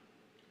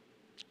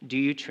 Do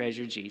you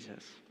treasure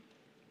Jesus?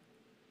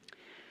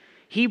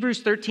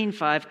 Hebrews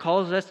 13:5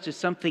 calls us to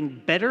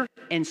something better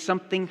and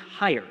something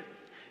higher.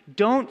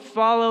 Don't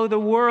follow the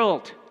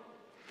world.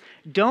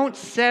 Don't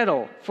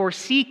settle for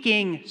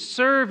seeking,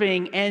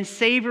 serving, and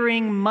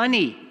savoring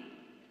money.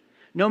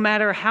 No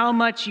matter how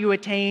much you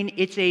attain,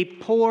 it's a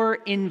poor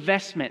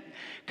investment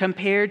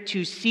compared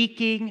to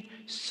seeking,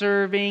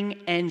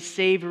 serving, and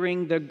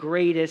savoring the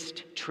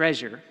greatest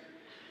treasure.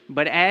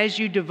 But as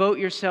you devote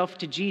yourself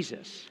to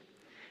Jesus,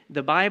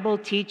 the Bible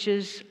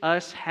teaches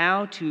us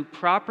how to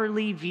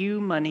properly view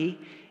money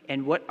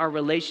and what our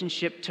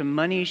relationship to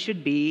money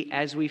should be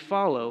as we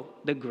follow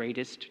the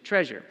greatest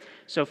treasure.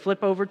 So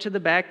flip over to the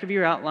back of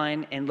your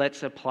outline and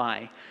let's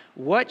apply.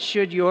 What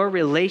should your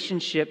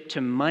relationship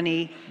to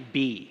money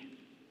be?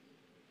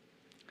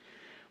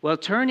 Well,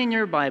 turn in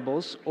your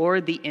Bibles, or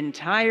the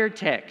entire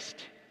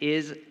text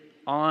is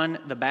on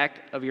the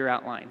back of your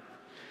outline.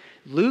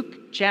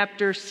 Luke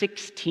chapter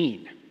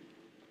 16.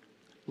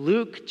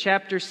 Luke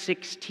chapter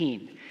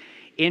 16.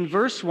 In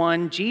verse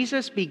 1,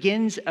 Jesus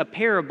begins a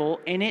parable,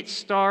 and it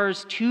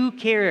stars two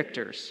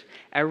characters.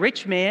 A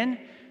rich man,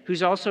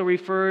 who's also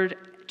referred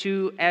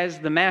to as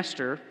the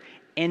master,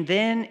 and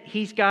then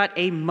he's got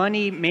a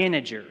money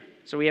manager.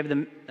 So we have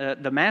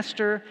the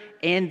master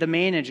and the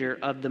manager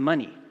of the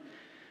money.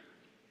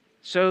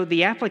 So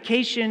the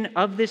application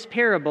of this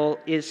parable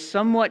is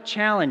somewhat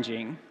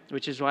challenging,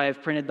 which is why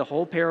I've printed the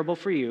whole parable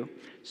for you.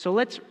 So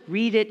let's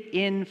read it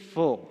in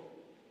full.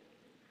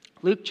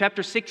 Luke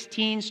chapter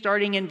 16,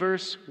 starting in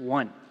verse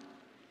 1.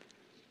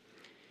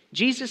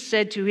 Jesus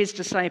said to his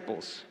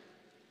disciples,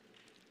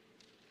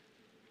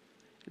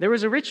 there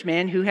was a rich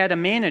man who had a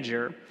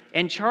manager,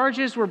 and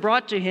charges were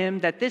brought to him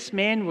that this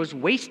man was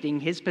wasting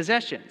his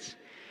possessions.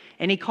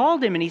 And he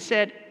called him and he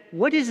said,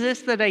 what is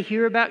this that I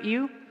hear about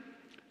you?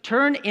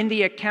 Turn in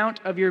the account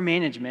of your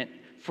management,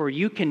 for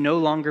you can no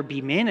longer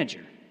be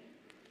manager.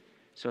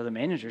 So the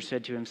manager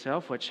said to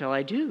himself, what shall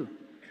I do?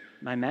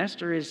 My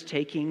master is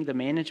taking the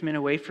management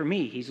away from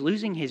me. He's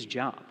losing his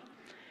job.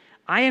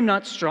 I am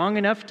not strong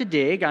enough to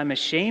dig. I'm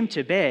ashamed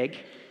to beg.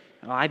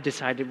 Well, I've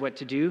decided what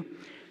to do,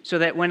 so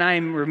that when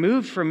I'm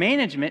removed from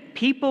management,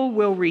 people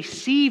will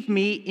receive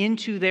me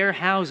into their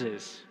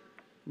houses.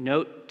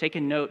 Take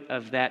a note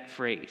of that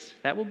phrase.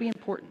 That will be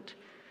important.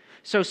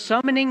 So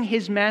summoning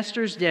his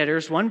master's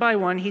debtors one by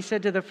one, he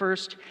said to the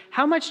first,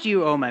 how much do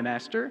you owe my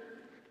master?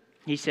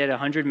 He said,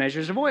 100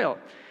 measures of oil.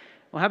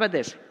 Well, how about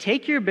this?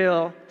 Take your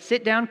bill,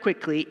 sit down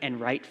quickly, and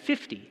write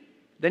 50.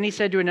 Then he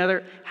said to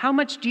another, how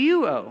much do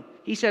you owe?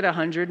 He said,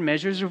 100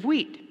 measures of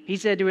wheat. He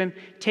said to him,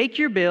 take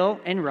your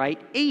bill and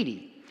write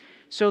 80.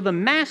 So the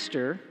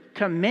master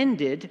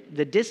commended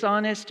the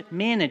dishonest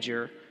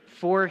manager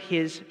for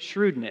his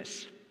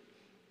shrewdness.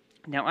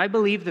 Now, I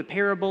believe the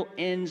parable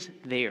ends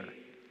there,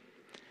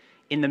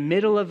 in the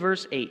middle of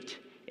verse 8,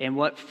 and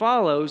what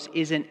follows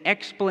is an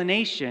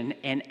explanation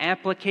and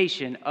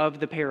application of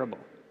the parable.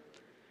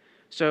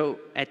 So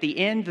at the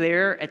end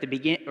there, at the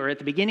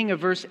beginning of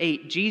verse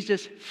 8,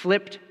 Jesus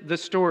flipped the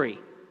story.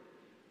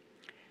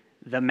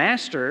 The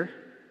master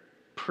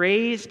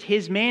praised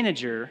his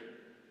manager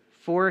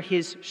for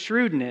his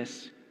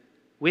shrewdness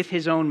with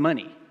his own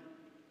money.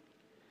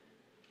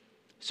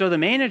 So the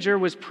manager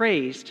was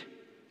praised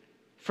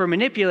for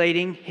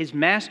manipulating his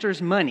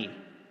master's money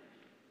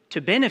to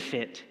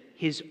benefit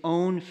his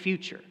own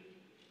future.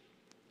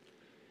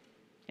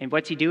 And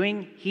what's he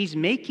doing? He's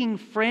making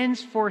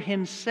friends for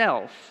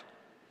himself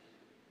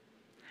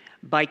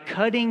by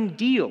cutting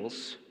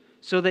deals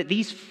so that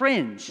these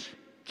friends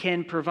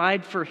can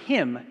provide for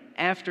him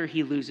after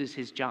he loses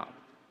his job.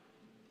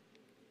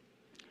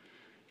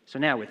 So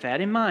now, with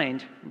that in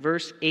mind,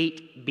 verse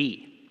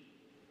 8b,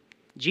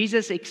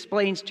 Jesus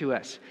explains to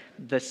us,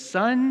 the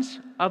sons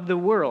of the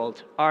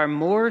world are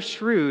more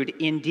shrewd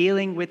in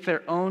dealing with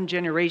their own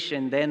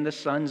generation than the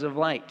sons of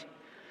light.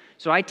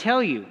 So I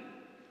tell you,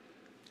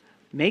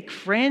 make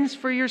friends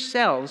for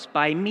yourselves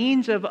by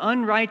means of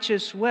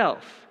unrighteous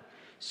wealth,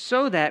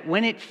 so that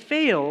when it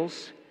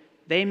fails,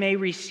 they may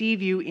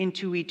receive you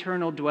into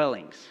eternal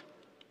dwellings.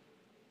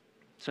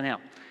 So now,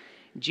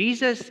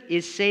 Jesus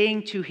is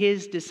saying to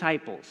his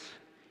disciples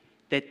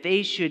that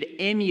they should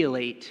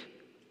emulate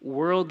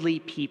worldly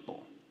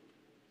people.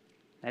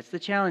 That's the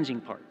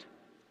challenging part.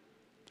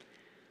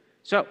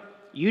 So,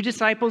 you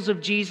disciples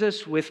of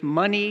Jesus with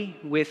money,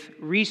 with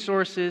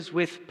resources,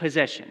 with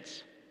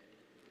possessions,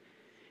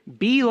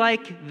 be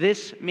like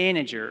this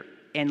manager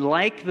and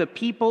like the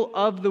people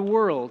of the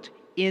world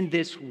in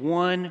this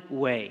one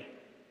way.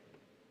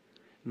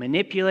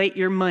 Manipulate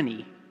your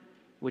money,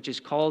 which is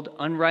called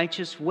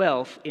unrighteous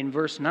wealth in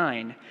verse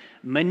 9.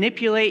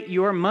 Manipulate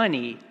your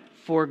money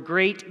for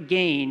great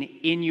gain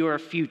in your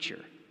future.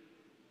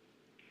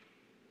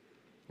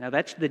 Now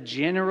that's the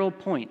general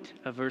point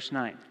of verse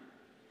 9.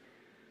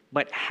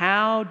 But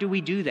how do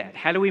we do that?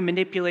 How do we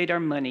manipulate our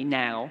money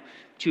now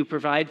to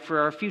provide for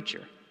our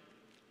future?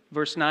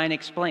 Verse 9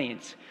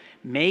 explains,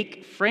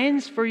 make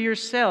friends for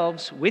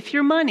yourselves with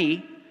your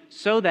money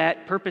so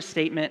that, purpose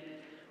statement,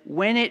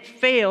 when it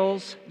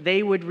fails,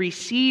 they would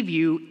receive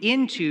you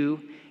into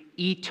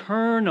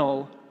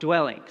eternal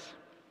dwellings.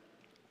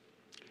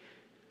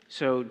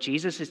 So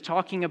Jesus is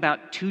talking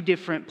about two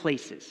different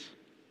places.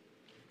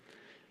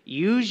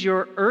 Use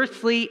your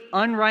earthly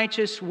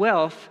unrighteous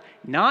wealth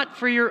not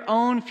for your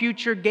own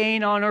future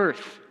gain on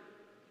earth.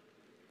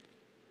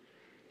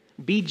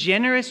 Be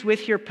generous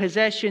with your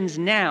possessions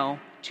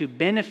now to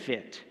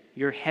benefit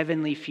your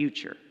heavenly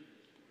future.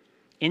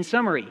 In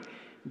summary,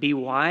 be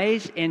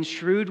wise and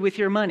shrewd with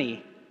your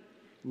money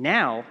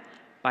now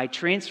by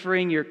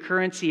transferring your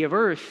currency of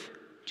earth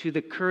to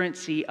the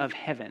currency of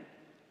heaven.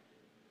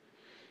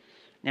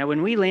 Now,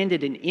 when we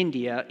landed in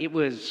India, it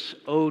was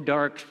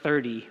dark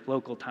 30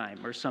 local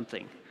time or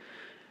something.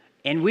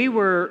 And we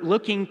were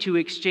looking to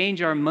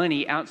exchange our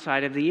money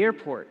outside of the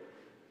airport.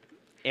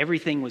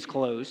 Everything was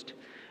closed.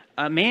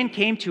 A man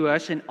came to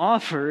us and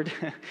offered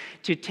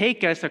to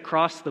take us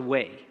across the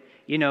way.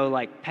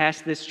 Like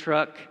past this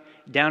truck,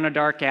 down a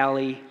dark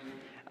alley,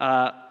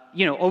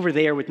 over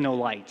there with no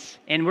lights.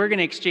 And we're going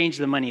to exchange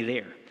the money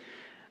there.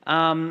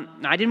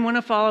 I didn't want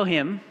to follow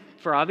him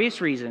for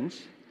obvious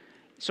reasons.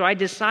 So I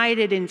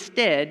decided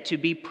instead to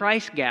be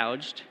price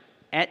gouged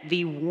at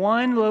the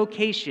one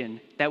location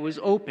that was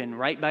open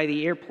right by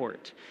the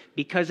airport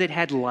because it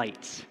had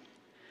lights.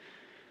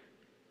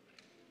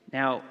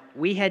 Now,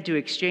 we had to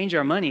exchange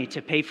our money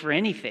to pay for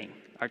anything.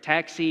 Our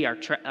taxi, our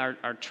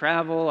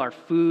travel, our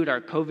food, our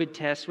COVID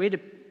tests. We had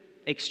to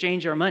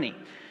exchange our money.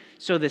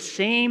 So the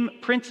same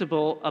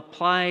principle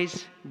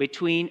applies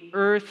between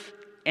earth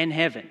and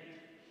heaven.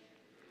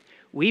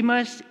 We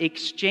must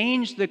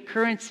exchange the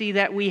currency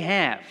that we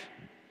have,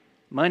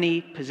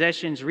 money,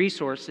 possessions,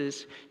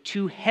 resources,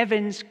 to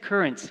heaven's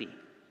currency.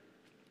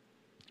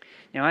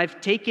 Now,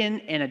 I've taken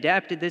and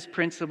adapted this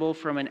principle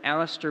from an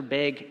Alistair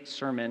Begg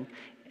sermon,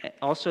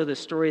 also the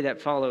story that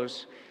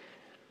follows.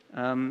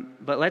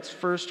 But let's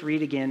first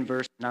read again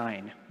verse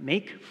 9.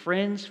 Make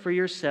friends for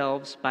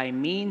yourselves by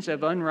means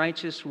of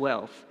unrighteous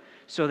wealth,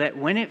 so that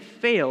when it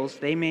fails,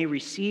 they may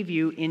receive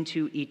you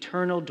into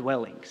eternal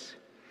dwellings.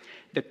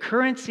 The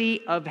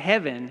currency of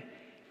heaven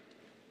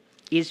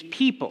is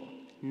people,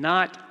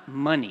 not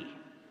money.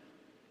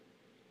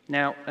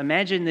 Now,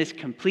 imagine this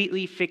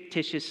completely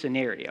fictitious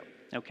scenario.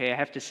 Okay, I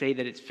have to say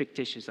that it's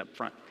fictitious up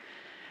front.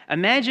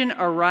 Imagine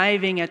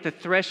arriving at the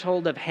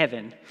threshold of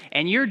heaven,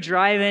 and you're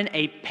driving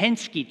a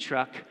Penske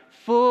truck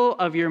full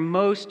of your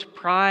most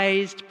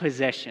prized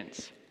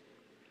possessions.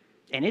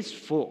 And it's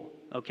full,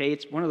 okay?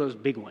 It's one of those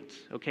big ones,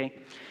 okay?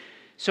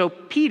 So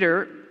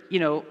Peter,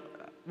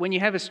 when you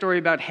have a story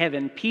about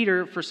heaven,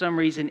 Peter, for some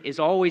reason, is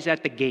always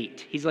at the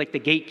gate. He's like the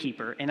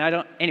gatekeeper.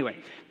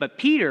 But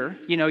Peter,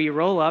 you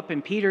roll up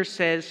and Peter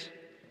says,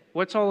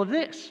 what's all of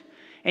this?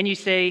 And you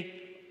say,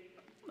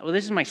 well,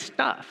 this is my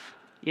stuff.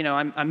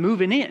 I'm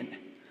moving in.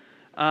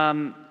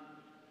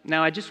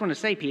 Now, I just want to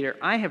say, Peter,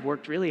 I have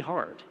worked really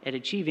hard at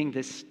achieving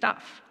this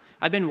stuff.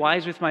 I've been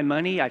wise with my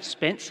money. I've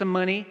spent some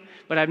money,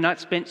 but I've not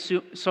spent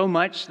so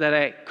much that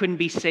I couldn't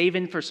be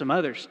saving for some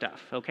other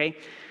stuff, okay?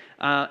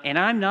 And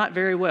I'm not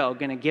very well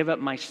going to give up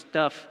my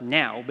stuff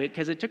now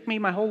because it took me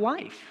my whole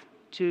life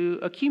to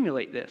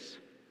accumulate this.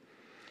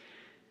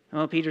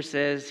 Well, Peter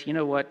says, you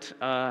know what,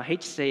 I hate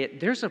to say it,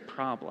 there's a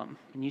problem.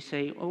 And you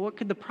say, well, what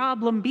could the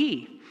problem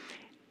be?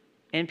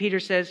 And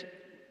Peter says,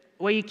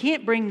 well, you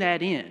can't bring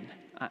that in.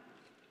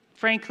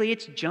 Frankly,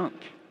 it's junk.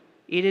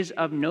 It is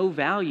of no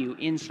value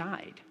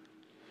inside.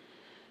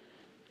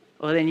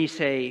 Well, then you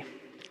say,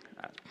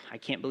 I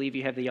can't believe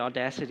you have the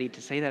audacity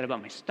to say that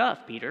about my stuff,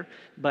 Peter,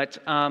 but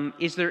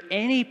is there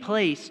any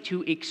place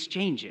to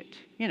exchange it?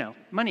 You know,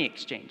 money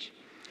exchange.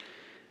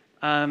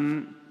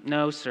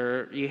 No,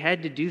 sir, you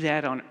had to do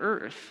that on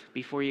earth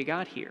before you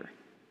got here.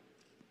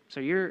 So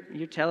you're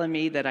telling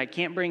me that I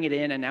can't bring it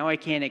in and now I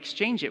can't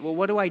exchange it. Well,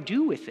 what do I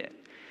do with it?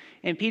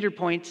 And Peter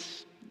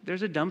points,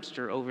 there's a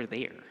dumpster over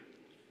there.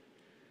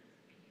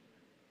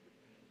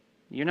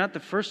 You're not the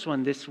first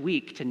one this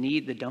week to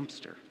need the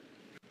dumpster.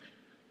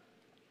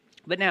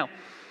 But now,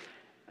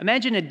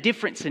 imagine a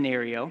different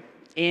scenario,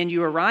 and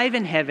you arrive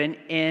in heaven,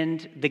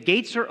 and the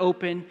gates are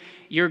open.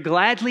 You're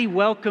gladly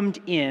welcomed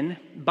in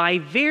by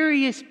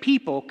various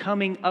people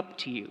coming up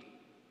to you.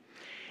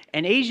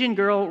 An Asian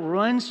girl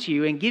runs to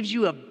you and gives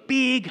you a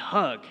big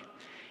hug,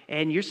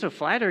 and you're so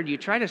flattered, you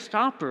try to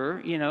stop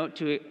her,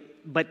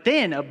 but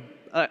then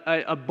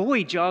a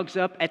boy jogs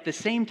up at the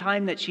same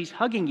time that she's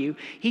hugging you.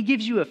 He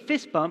gives you a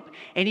fist bump,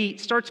 and he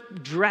starts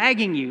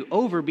dragging you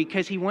over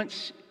because he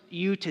wants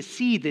you to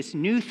see this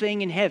new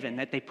thing in heaven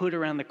that they put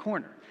around the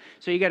corner.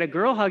 So you got a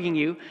girl hugging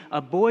you,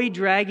 a boy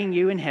dragging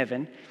you in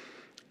heaven,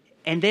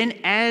 and then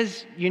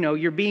as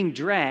you're being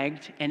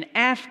dragged, an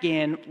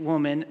Afghan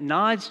woman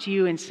nods to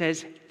you and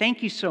says,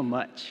 "Thank you so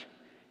much.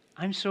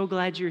 I'm so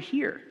glad you're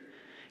here."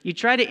 You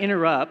try to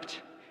interrupt,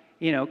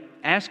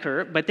 ask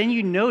her, but then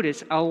you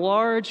notice a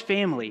large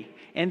family,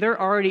 and they're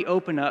already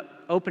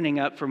opening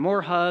up for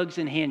more hugs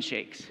and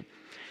handshakes.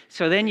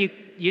 So then you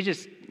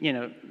just,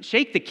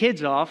 shake the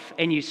kids off,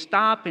 and you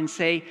stop and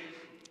say,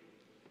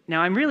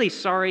 "Now, I'm really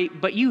sorry,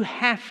 but you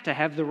have to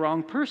have the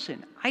wrong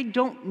person. I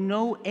don't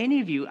know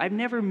any of you. I've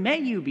never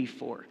met you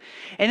before."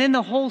 And then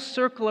the whole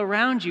circle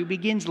around you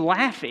begins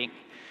laughing,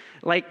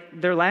 like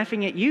they're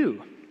laughing at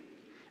you.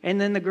 And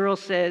then the girl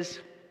says,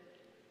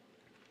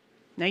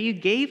 "Now, you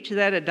gave to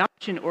that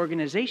adoption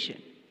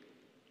organization,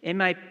 and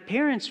my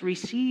parents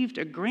received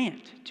a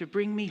grant to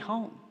bring me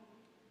home."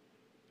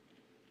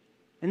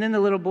 And then the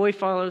little boy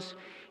follows,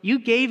 "You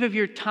gave of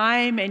your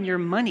time and your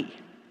money.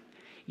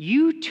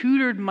 You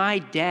tutored my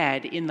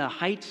dad in the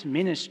Heights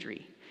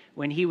ministry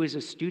when he was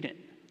a student."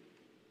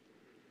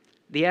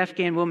 The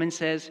Afghan woman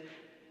says,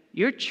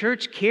 "Your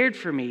church cared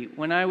for me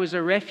when I was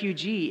a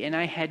refugee and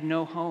I had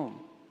no home."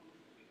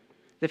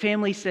 The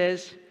family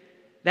says,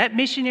 "That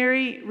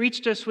missionary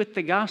reached us with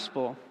the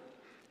gospel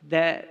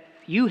that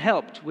you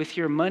helped with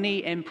your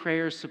money and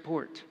prayer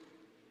support.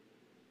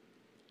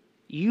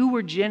 You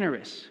were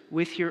generous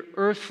with your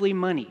earthly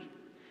money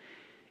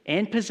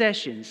and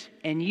possessions,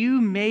 and you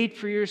made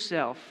for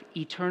yourself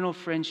eternal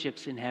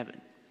friendships in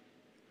heaven."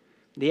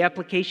 The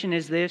application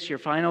is this, your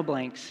final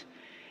blanks.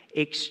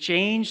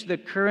 Exchange the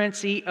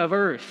currency of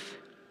earth,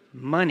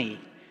 money,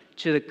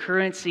 to the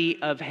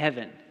currency of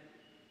heaven,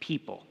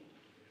 people.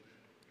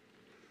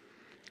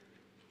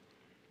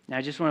 Now,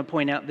 I just want to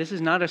point out, this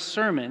is not a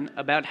sermon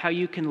about how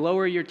you can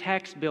lower your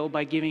tax bill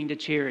by giving to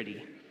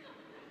charity.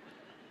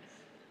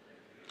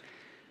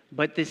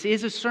 But this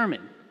is a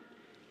sermon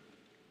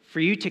for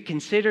you to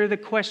consider the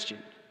question,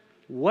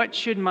 what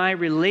should my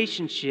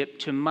relationship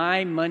to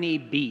my money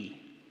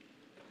be?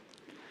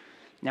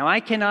 Now, I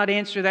cannot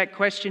answer that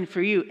question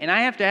for you, and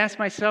I have to ask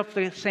myself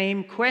the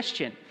same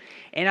question.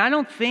 And I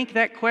don't think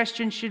that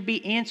question should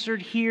be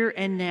answered here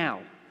and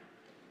now.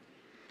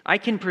 I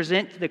can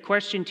present the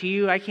question to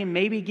you. I can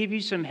maybe give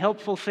you some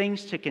helpful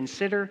things to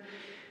consider,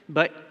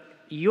 but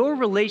your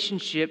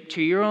relationship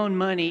to your own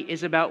money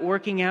is about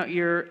working out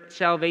your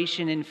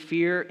salvation in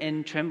fear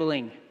and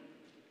trembling.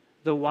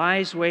 The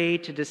wise way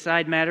to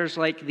decide matters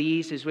like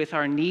these is with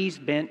our knees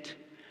bent,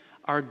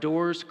 our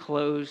doors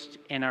closed,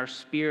 and our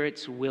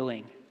spirits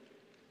willing.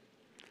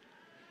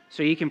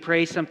 So you can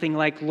pray something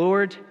like,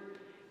 "Lord,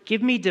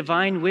 give me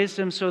divine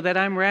wisdom so that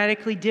I'm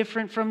radically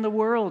different from the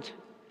world.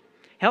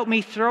 Help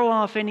me throw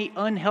off any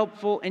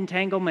unhelpful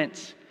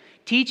entanglements.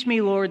 Teach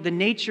me, Lord, the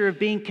nature of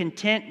being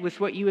content with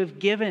what you have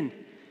given.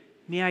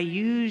 May I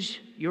use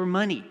your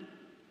money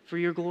for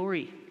your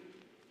glory."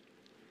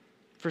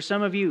 For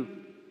some of you,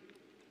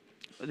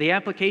 the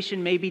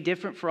application may be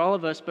different for all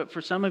of us, but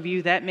for some of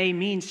you, that may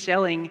mean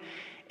selling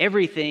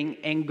everything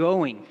and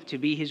going to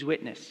be his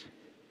witness.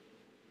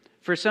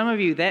 For some of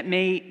you, that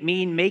may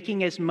mean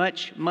making as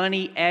much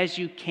money as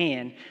you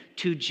can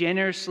to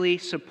generously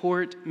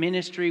support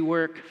ministry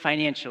work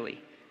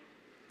financially.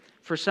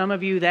 For some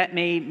of you, that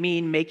may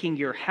mean making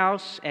your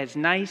house as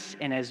nice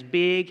and as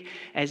big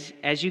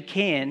as you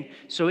can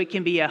so it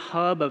can be a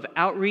hub of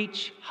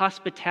outreach,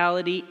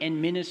 hospitality,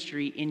 and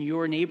ministry in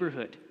your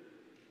neighborhood.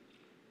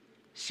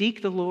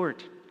 Seek the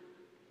Lord.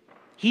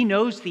 He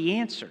knows the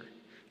answer,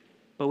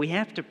 but we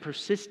have to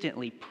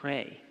persistently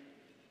pray.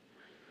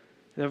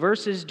 The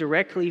verses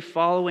directly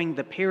following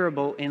the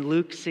parable in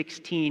Luke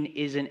 16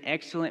 is an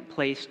excellent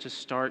place to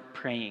start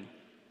praying.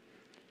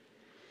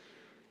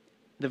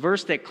 The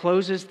verse that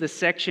closes the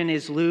section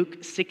is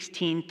Luke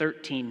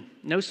 16:13.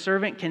 No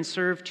servant can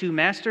serve two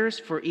masters,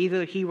 for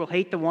either he will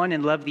hate the one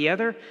and love the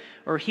other,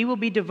 or he will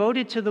be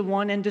devoted to the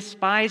one and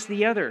despise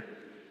the other.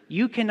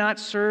 You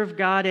cannot serve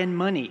God and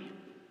money.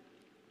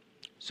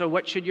 So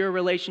what should your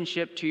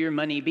relationship to your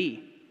money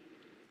be?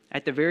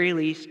 At the very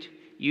least,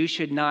 you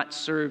should not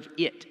serve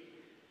it,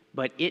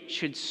 but it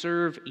should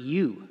serve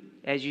you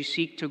as you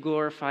seek to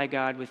glorify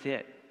God with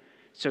it.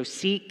 So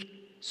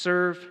seek,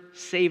 serve,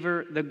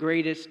 savor the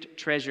greatest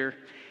treasure,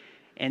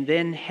 and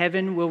then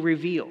heaven will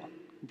reveal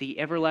the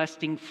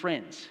everlasting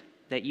friends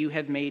that you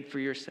have made for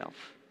yourself.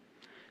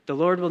 The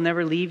Lord will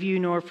never leave you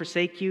nor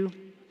forsake you,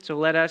 so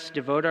let us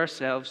devote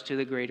ourselves to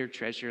the greater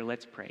treasure.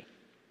 Let's pray.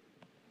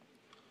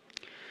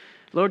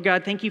 Lord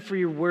God, thank you for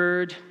your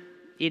word.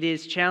 It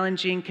is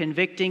challenging,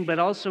 convicting, but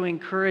also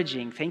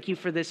encouraging. Thank you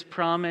for this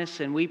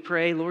promise, and we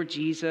pray, Lord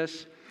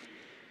Jesus,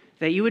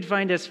 that you would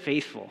find us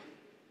faithful.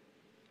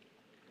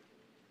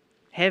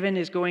 Heaven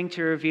is going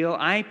to reveal,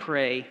 I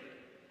pray,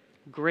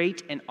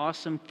 great and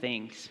awesome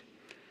things.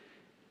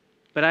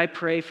 But I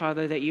pray,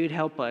 Father, that you'd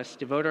help us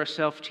devote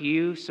ourselves to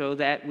you so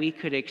that we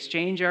could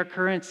exchange our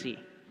currency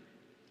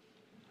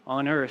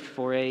on earth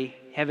for a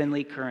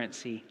heavenly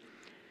currency.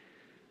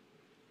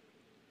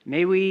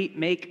 May we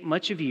make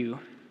much of you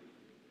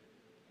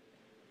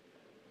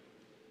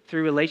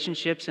through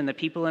relationships and the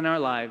people in our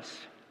lives.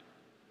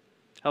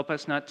 Help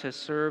us not to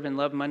serve and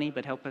love money,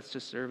 but help us to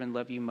serve and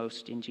love you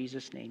most. In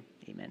Jesus' name,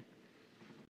 amen.